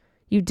don't.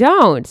 You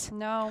don't?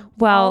 No.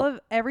 Well,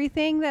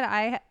 everything that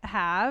I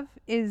have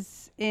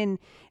is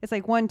it's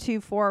like 1,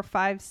 2, 4,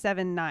 5,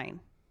 7, 9.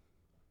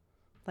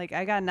 Like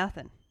I got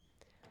nothing.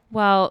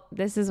 Well,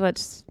 this is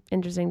what's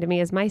interesting to me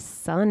is my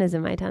sun is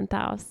in my 10th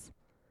house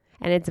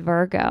and it's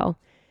Virgo,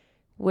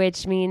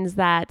 which means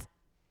that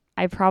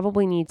I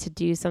probably need to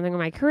do something in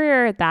my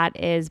career that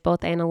is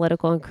both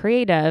analytical and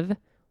creative,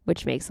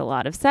 which makes a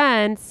lot of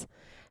sense.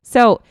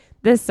 So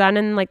the sun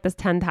in like this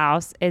 10th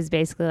house is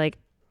basically like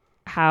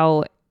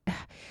how,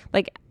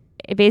 like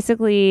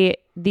basically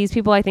these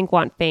people I think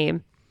want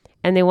fame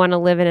and they want to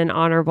live in an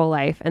honorable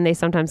life and they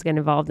sometimes get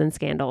involved in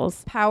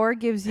scandals. Power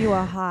gives you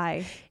a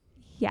high.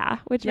 Yeah,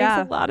 which makes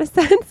a lot of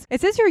sense.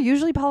 It says you're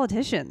usually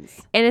politicians.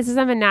 And it says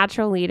I'm a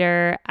natural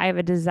leader. I have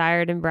a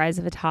desire to rise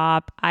to the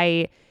top.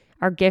 I'm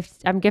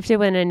gifted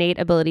with an innate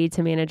ability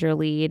to manage or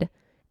lead.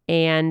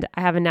 And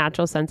I have a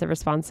natural sense of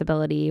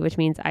responsibility, which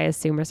means I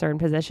assume a certain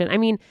position. I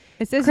mean,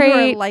 it says you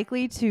are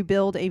likely to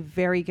build a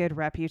very good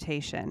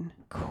reputation.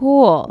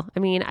 Cool.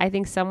 I mean, I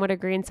think some would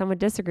agree and some would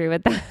disagree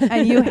with that.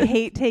 And you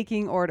hate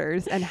taking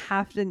orders and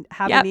have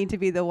a need to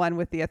be the one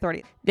with the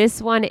authority.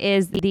 This one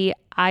is the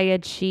I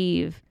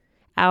achieve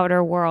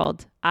outer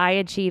world. I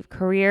achieve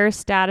career,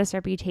 status,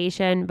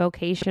 reputation,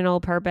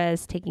 vocational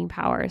purpose, taking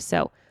power.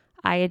 So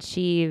I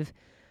achieve,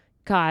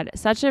 God,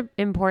 such an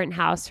important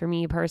house for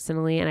me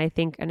personally. And I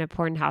think an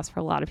important house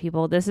for a lot of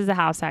people. This is a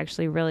house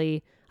actually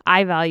really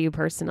I value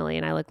personally.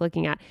 And I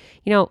looking at,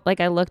 like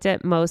I looked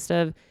at most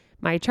of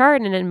my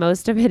chart and then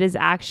most of it is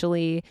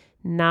actually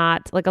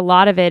not like a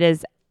lot of it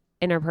is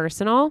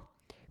interpersonal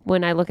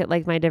when I look at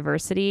like my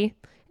diversity.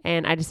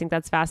 And I just think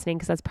that's fascinating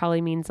because that probably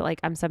means that, like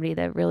I'm somebody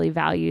that really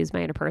values my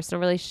interpersonal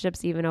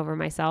relationships even over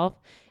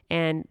myself.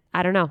 And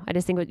I don't know. I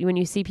just think when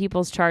you see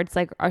people's charts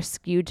like are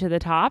skewed to the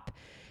top,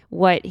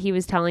 what he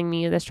was telling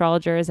me, the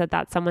astrologer, is that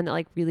that's someone that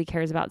like really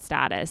cares about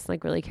status,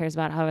 like really cares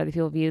about how other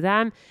people view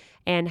them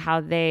and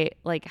how they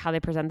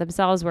present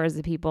themselves. Whereas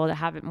the people that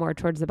have it more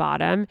towards the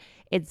bottom,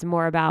 it's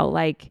more about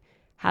like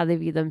how they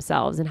view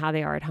themselves and how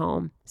they are at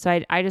home.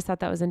 So I just thought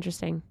that was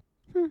interesting.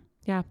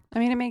 Yeah. I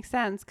mean, it makes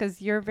sense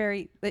because you're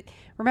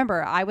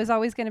remember, I was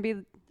always going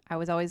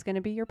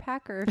to be your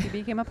packer if you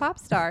became a pop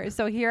star.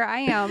 So here I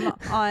am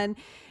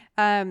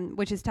on,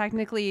 which is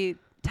technically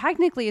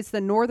technically it's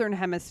the northern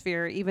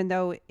hemisphere, even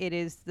though it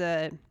is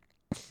the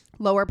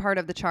lower part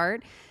of the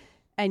chart,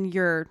 and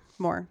you're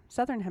more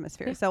southern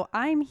hemisphere. So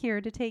I'm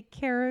here to take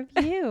care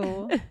of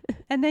you.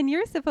 And then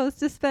you're supposed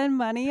to spend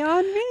money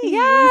on me.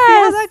 Yes. See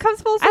how that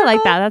comes full circle? I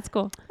like that. That's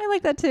cool. I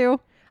like that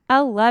too.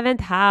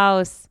 11th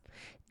house.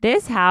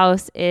 This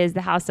house is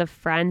the house of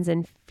friends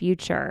and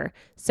future.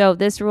 So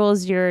this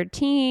rules your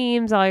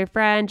teams, all your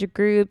friends, your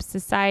groups,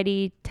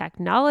 society,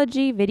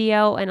 technology,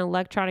 video, and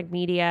electronic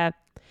media,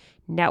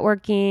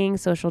 networking,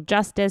 social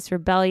justice,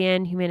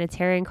 rebellion,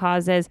 humanitarian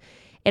causes.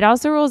 It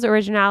also rules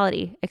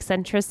originality,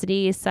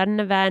 eccentricity, sudden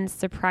events,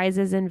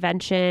 surprises,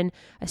 invention,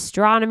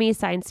 astronomy,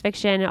 science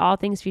fiction, all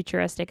things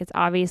futuristic. It's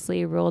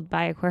obviously ruled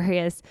by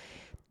Aquarius.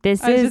 I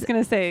was just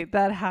going to say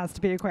that has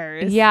to be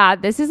Aquarius. Yeah,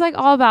 this is like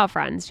all about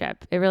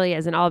friendship. It really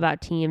is, and all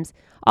about teams,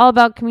 all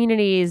about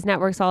communities,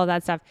 networks, all of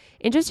that stuff.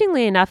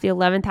 Interestingly enough, the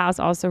 11th house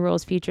also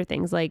rules future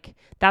things. Like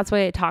that's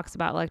why it talks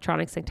about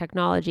electronics and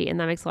technology, and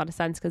that makes a lot of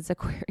sense because it's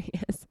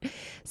Aquarius.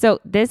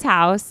 So this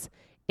house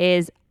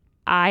is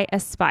I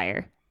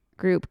aspire.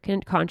 Group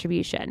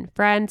contribution,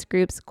 friends,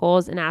 groups,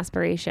 goals, and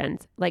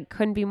aspirations. Like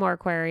couldn't be more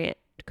Aquarian,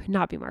 could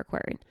not be more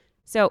Aquarian.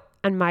 So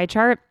on my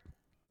chart,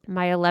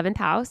 my 11th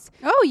house.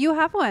 Oh, you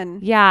have one.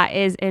 Yeah,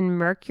 is in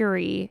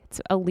Mercury. It's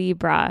a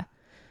Libra.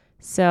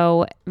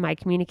 So my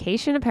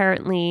communication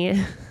apparently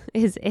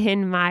is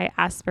in my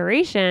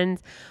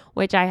aspirations,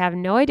 which I have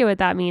no idea what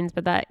that means,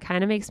 but that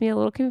kind of makes me a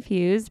little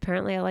confused.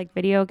 Apparently I like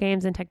video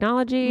games and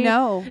technology.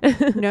 No.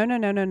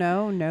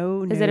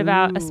 No. Is it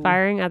about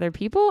aspiring other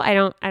people? I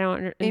don't.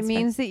 It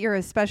means that you're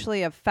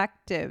especially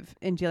effective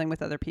in dealing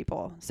with other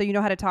people. So you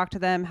know how to talk to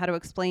them, how to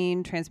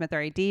explain, transmit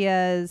their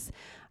ideas.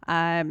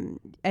 And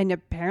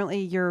apparently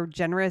you're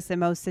generous in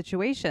most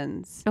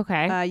situations.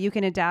 Okay. You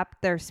can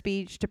adapt their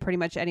speech to pretty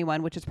much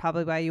anyone, which is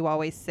probably why you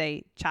always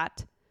say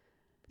chat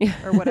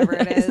or whatever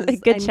it is.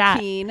 Like good and chat.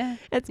 Keen.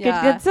 It's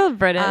Yeah. good. Good. Still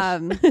British.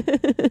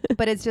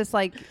 But it's just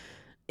like,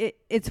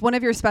 it's one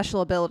of your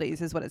special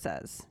abilities is what it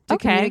says. To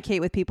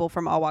communicate with people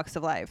from all walks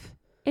of life.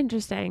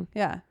 Interesting.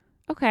 Yeah.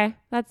 Okay.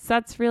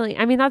 That's really,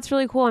 I mean, that's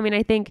really cool. I mean,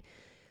 I think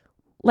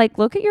like,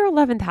 look at your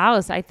 11th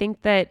house. I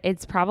think that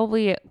it's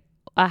probably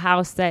a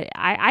house that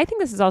I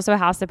think this is also a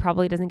house that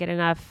probably doesn't get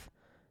enough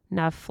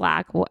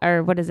flack,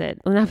 or what is it?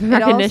 Enough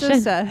recognition.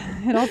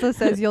 It also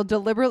says you'll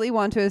deliberately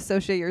want to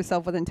associate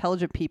yourself with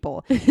intelligent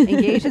people,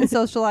 engage in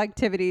social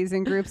activities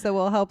and groups that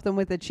will help them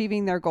with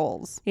achieving their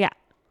goals. Yeah,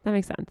 that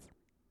makes sense.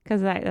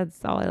 Because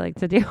that's all I like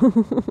to do.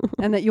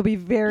 And that you'll be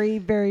very,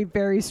 very,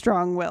 very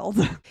strong-willed.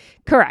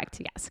 Correct.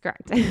 Yes,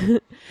 correct.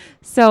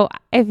 So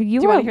if you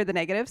Do you want to hear the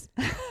negatives?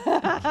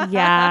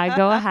 Yeah,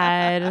 go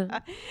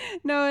ahead.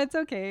 No, it's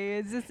okay.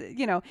 It's just,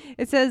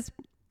 it says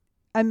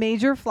a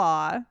major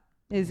flaw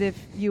is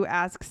if you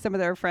ask some of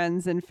their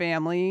friends and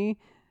family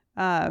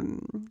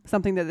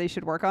something that they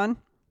should work on.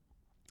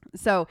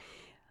 So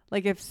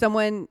like if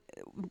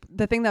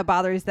the thing that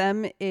bothers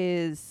them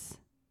is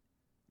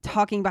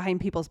talking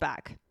behind people's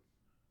back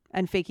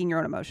and faking your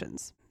own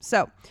emotions.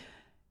 So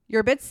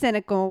you're a bit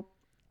cynical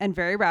and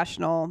very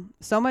rational,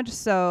 so much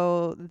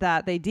so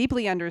that they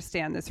deeply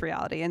understand this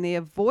reality and they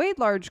avoid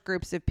large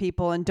groups of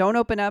people and don't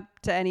open up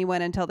to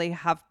anyone until they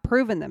have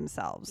proven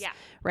themselves. Yeah.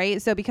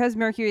 Right. So because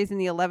Mercury is in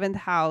the 11th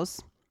house,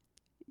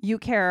 you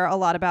care a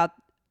lot about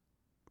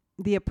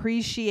the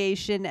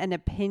appreciation and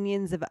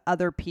opinions of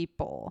other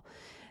people.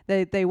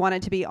 They want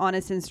it to be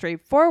honest and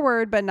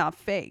straightforward, but not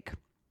fake.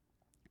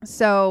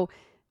 So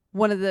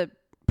one of the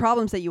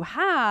problems that you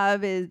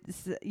have is,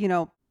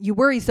 you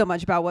worry so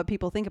much about what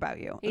people think about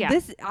you. Yeah.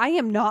 I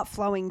am not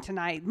flowing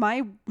tonight.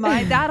 My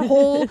that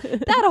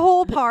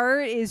whole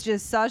part is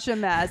just such a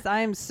mess.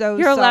 I am so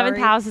Your sorry. 11th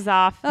house is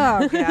off.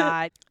 Oh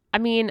God. I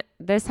mean,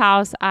 this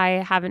house I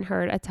haven't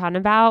heard a ton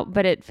about,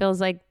 but it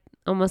feels like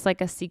almost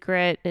like a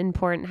secret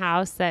important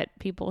house that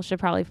people should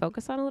probably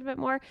focus on a little bit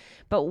more.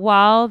 But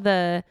while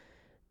the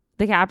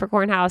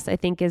Capricorn house, I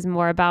think, is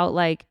more about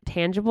like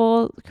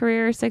tangible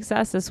career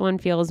success, this one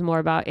feels more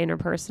about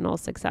interpersonal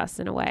success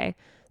in a way.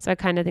 So I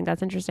kind of think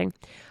that's interesting.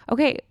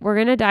 Okay, we're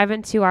going to dive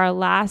into our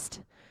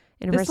last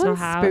interpersonal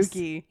house.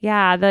 Spooky.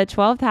 Yeah, the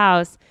 12th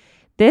house.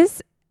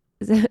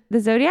 The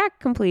zodiac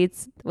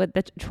completes with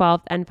the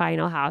 12th and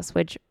final house,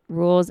 which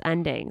rules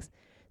endings.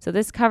 So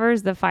this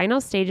covers the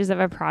final stages of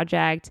a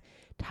project,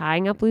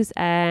 tying up loose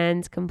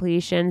ends,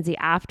 completions, the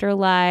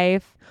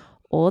afterlife,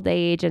 old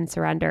age, and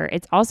surrender.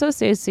 It's also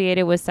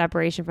associated with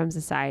separation from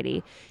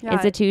society,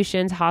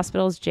 institutions,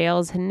 hospitals,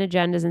 jails, hidden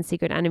agendas, and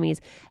secret enemies.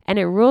 And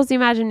it rules the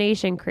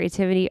imagination,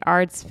 creativity,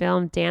 arts,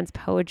 film, dance,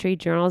 poetry,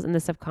 journals, and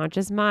the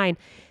subconscious mind.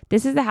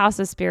 This is the house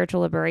of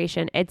spiritual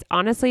liberation. It's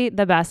honestly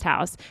the best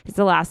house. It's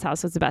the last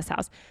house, so it's the best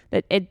house.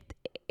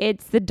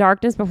 It's the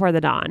darkness before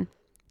the dawn.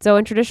 So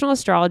in traditional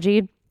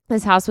astrology,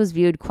 this house was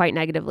viewed quite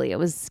negatively. It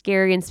was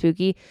scary and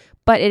spooky,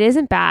 but it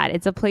isn't bad.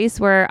 It's a place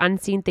where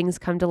unseen things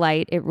come to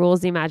light. It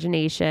rules the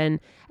imagination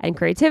and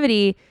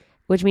creativity,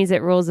 which means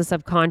it rules the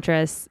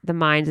subconscious, the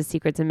minds, the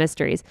secrets and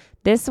mysteries.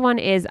 This one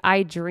is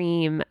I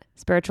dream,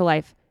 spiritual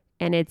life,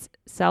 and it's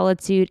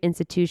solitude,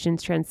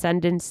 institutions,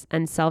 transcendence,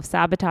 and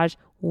self-sabotage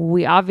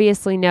we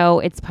obviously know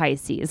it's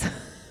Pisces.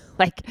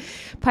 Like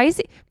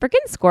Pisces,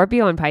 freaking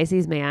Scorpio and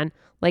Pisces, man.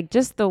 Like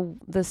just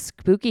the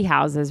spooky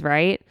houses,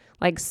 right?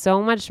 Like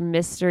so much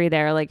mystery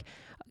there. Like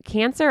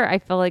Cancer, I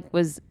feel like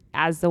was,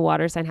 as the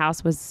water sign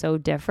house was so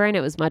different.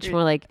 It was much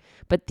more like,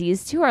 but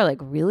these two are like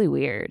really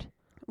weird.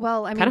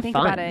 Well, I mean, Kinda think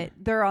fun. about it.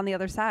 They're on the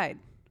other side.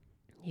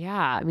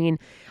 Yeah. I mean,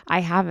 I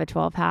have a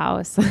 12th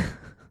house.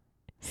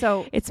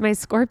 So It's my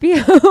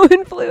Scorpio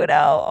and Pluto.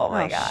 Oh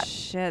my God.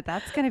 shit.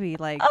 That's going to be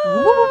like,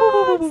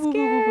 Oh, I'm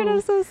scared.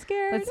 I'm so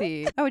scared. let's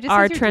see. Oh, it just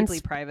Our says you're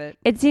deeply private.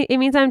 It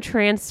means I'm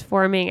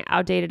transforming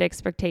outdated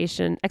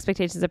expectations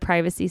of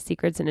privacy,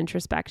 secrets, and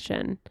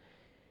introspection.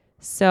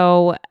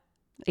 So,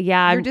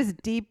 yeah. You're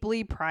just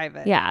deeply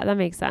private. Yeah, that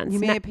makes sense. You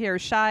may appear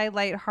shy,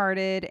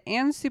 lighthearted,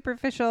 and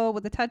superficial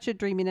with a touch of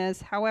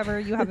dreaminess. However,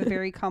 you have a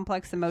very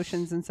complex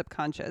emotions and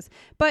subconscious,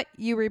 but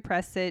you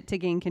repress it to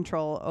gain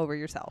control over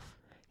yourself.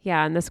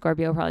 Yeah, and the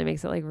Scorpio probably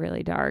makes it like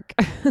really dark.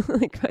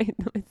 Like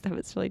my stuff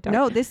is really dark.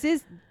 No, this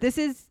is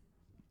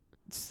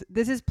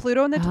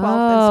Pluto in the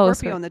 12th and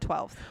Scorpio in the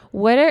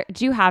 12th.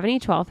 Do you have any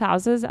 12th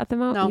houses at the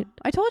moment? No,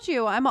 I told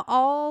you I'm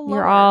all lower.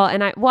 You're all,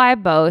 and I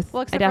have both.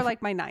 Well, except for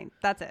like my 9th.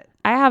 That's it.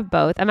 I have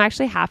both. I'm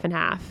actually half and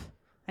half.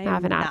 I Half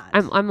am and half.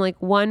 not. I'm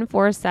like 1,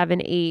 4,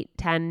 7, 8,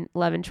 10,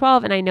 11,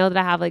 12. And I know that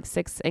I have like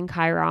 6 in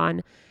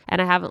Chiron.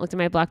 And I haven't looked at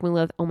my Black Moon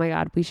Lilith. Oh my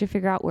God, we should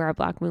figure out where our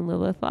Black Moon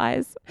Lilith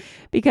lies.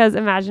 Because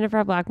imagine if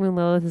our Black Moon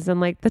Lilith is in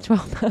like the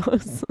 12th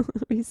house. It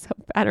would be so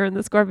bad, or in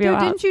the Scorpio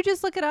house. Didn't you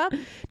just look it up?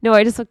 No,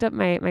 I just looked up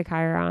my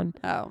Chiron.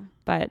 Oh,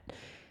 But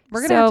we're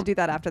going to have to do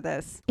that after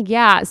this.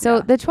 yeah. So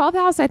Yeah. the 12th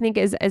house, I think,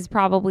 is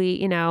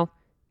probably,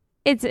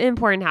 it's an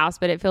important house,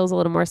 but it feels a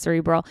little more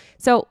cerebral.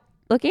 So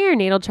looking at your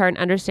natal chart and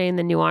understanding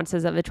the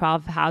nuances of the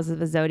 12 houses of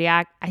the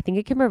zodiac, I think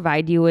it can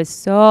provide you with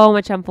so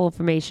much helpful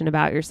information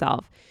about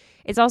yourself.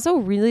 It's also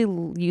really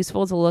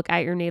useful to look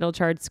at your natal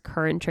chart's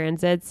current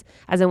transits,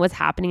 as in what's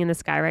happening in the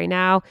sky right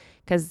now,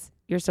 because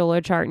your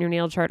solar chart and your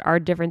natal chart are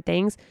different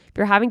things. If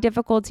you're having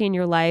difficulty in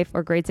your life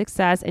or great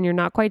success and you're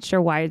not quite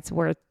sure why, it's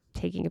worth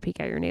taking a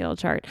peek at your natal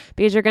chart,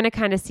 because you're going to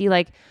kind of see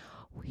like,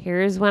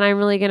 here's when I'm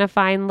really going to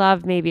find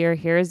love maybe, or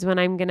here's when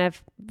I'm going to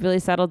really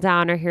settle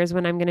down, or here's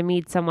when I'm going to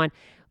meet someone.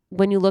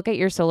 When you look at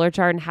your solar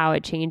chart and how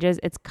it changes,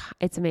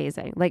 it's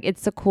amazing. Like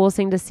it's the coolest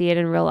thing to see it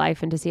in real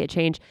life and to see it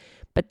change.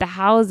 But the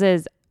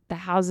houses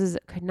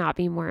could not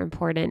be more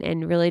important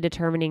in really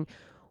determining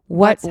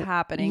what's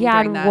happening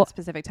during that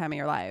specific time of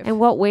your life and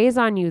what weighs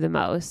on you the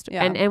most.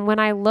 Yeah. And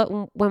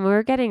when we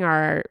were getting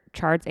our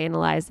charts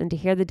analyzed and to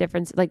hear the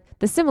difference, like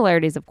the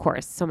similarities, of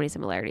course, so many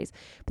similarities,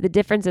 but the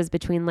differences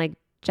between like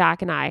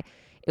Jack and I,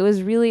 it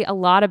was really a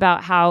lot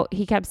about how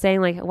he kept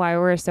saying like why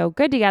we're so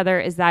good together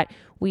is that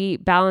we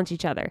balance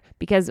each other,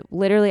 because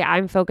literally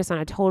I'm focused on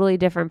a totally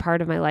different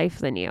part of my life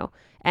than you.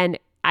 And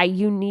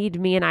you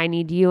need me and I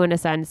need you in a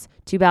sense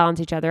to balance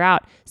each other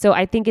out. So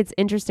I think it's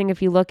interesting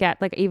if you look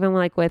at like, even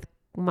like with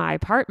my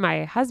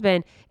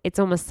husband, it's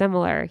almost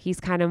similar. He's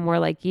kind of more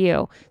like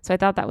you. So I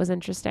thought that was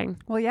interesting.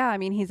 Well, yeah, I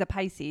mean, he's a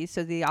Pisces,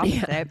 so the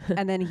opposite. Yeah.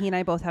 And then he and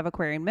I both have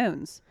Aquarian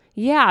moons.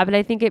 Yeah, but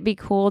I think it'd be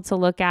cool to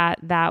look at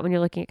that when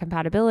you're looking at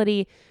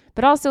compatibility.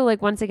 But also,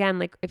 like, once again,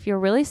 like if you're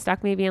really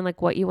stuck maybe in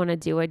like what you want to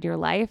do in your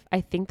life,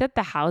 I think that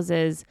the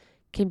houses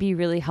can be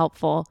really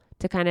helpful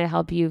to kind of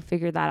help you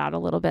figure that out a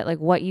little bit, like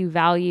what you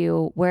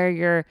value, where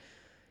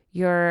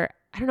your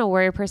I don't know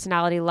where your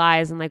personality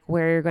lies, and like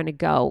where you're going to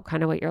go,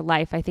 kind of what your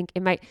life. I think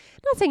it might,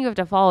 I'm not saying you have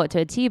to follow it to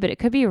a T, but it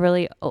could be you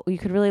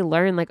could really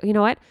learn like, you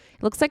know what,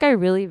 it looks like I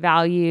really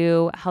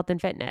value health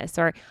and fitness,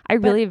 or I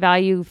really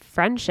value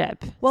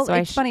friendship. Well, so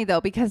it's funny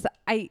though, because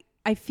I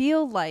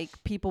feel like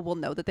people will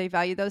know that they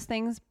value those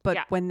things, but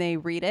when they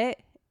read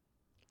it,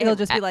 it'll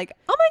just be like,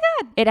 oh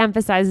my God. It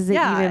emphasizes it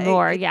even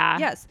more.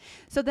 Yes.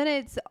 So then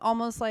it's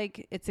almost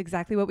like it's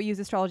exactly what we use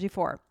astrology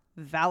for.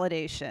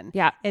 Validation.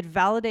 Yeah. It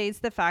validates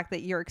the fact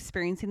that you're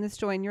experiencing this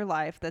joy in your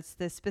life. That's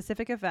this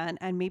specific event,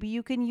 and maybe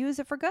you can use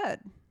it for good.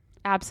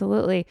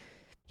 Absolutely.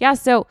 Yeah.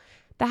 So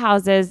the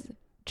houses,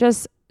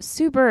 just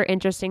super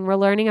interesting. We're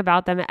learning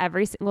about them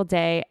every single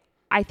day.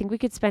 I think we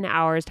could spend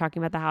hours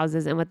talking about the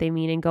houses and what they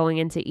mean and going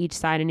into each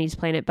sign and each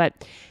planet,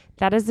 but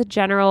that is the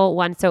general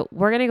one. So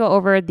we're going to go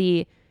over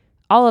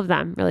all of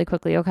them really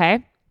quickly.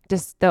 Okay.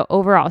 Just the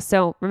overall.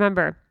 So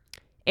remember,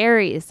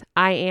 Aries,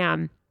 I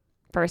am.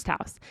 First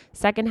house.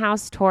 Second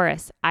house,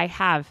 Taurus, I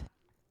have.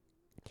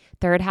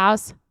 Third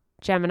house,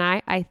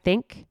 Gemini, I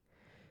think.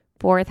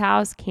 Fourth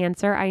house,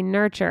 Cancer, I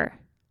nurture.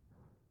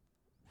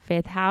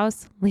 Fifth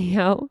house,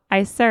 Leo,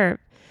 I serve.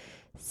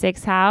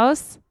 Sixth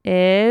house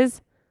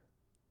is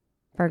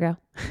Virgo.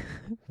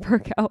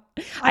 Virgo.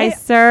 I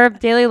serve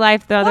daily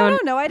life. The other one.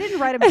 No, I didn't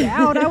write them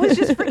down. I was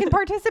just freaking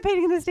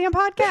participating in this damn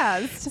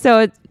podcast. So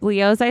it's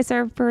Leo's, I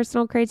serve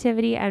personal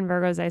creativity, and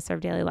Virgo's, I serve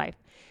daily life.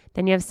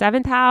 Then you have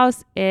 7th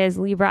house is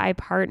Libra, I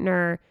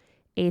partner.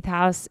 8th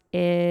house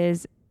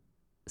is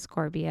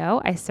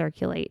Scorpio, I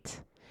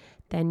circulate.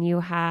 Then you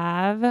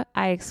have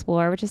I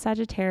explore, which is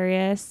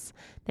Sagittarius.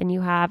 Then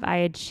you have I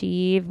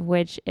achieve,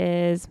 which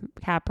is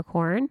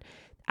Capricorn.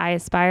 I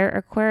aspire,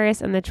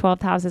 Aquarius. And the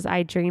 12th house is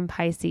I dream,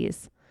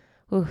 Pisces,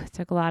 Ooh, it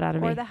took a lot out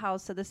of Or me. the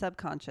house of the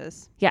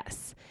subconscious.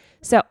 Yes.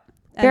 So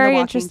And very The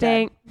Walking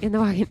interesting in the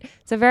walking.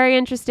 So very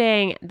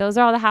interesting. Those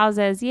are all the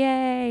houses.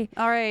 Yay.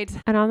 All right.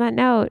 And on that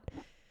note,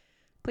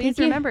 Please thank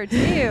you. remember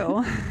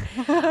too.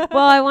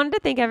 well, I wanted to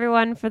thank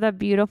everyone for the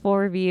beautiful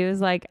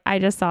reviews. Like I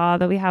just saw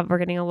that we're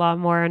getting a lot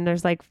more, and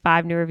there's like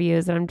 5 new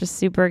reviews, and I'm just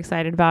super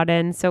excited about it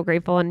and so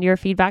grateful. And your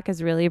feedback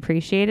is really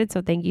appreciated.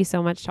 So thank you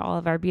so much to all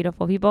of our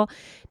beautiful people.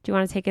 Do you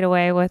want to take it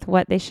away with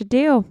what they should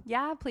do?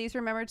 Yeah, please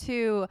remember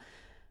to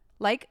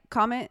like,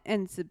 comment,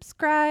 and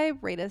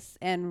subscribe, rate us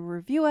and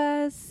review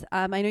us.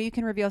 I know you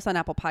can review us on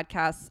Apple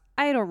Podcasts.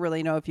 I don't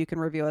really know if you can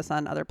review us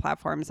on other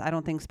platforms. I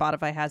don't think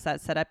Spotify has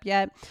that set up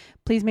yet.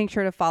 Please make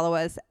sure to follow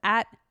us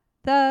at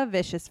The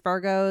Vicious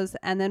Virgos,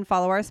 and then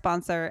follow our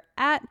sponsor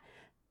at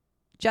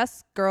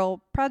Just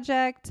Girl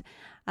Project.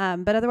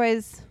 But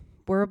otherwise,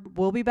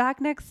 we'll be back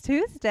next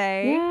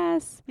Tuesday.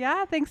 Yes.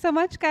 Yeah, thanks so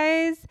much,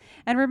 guys.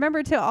 And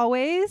remember to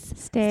always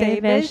Stay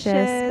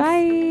vicious.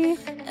 Bye.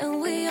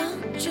 And we all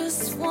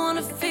just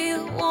wanna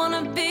feel,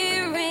 wanna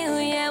be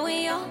real. Yeah,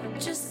 we all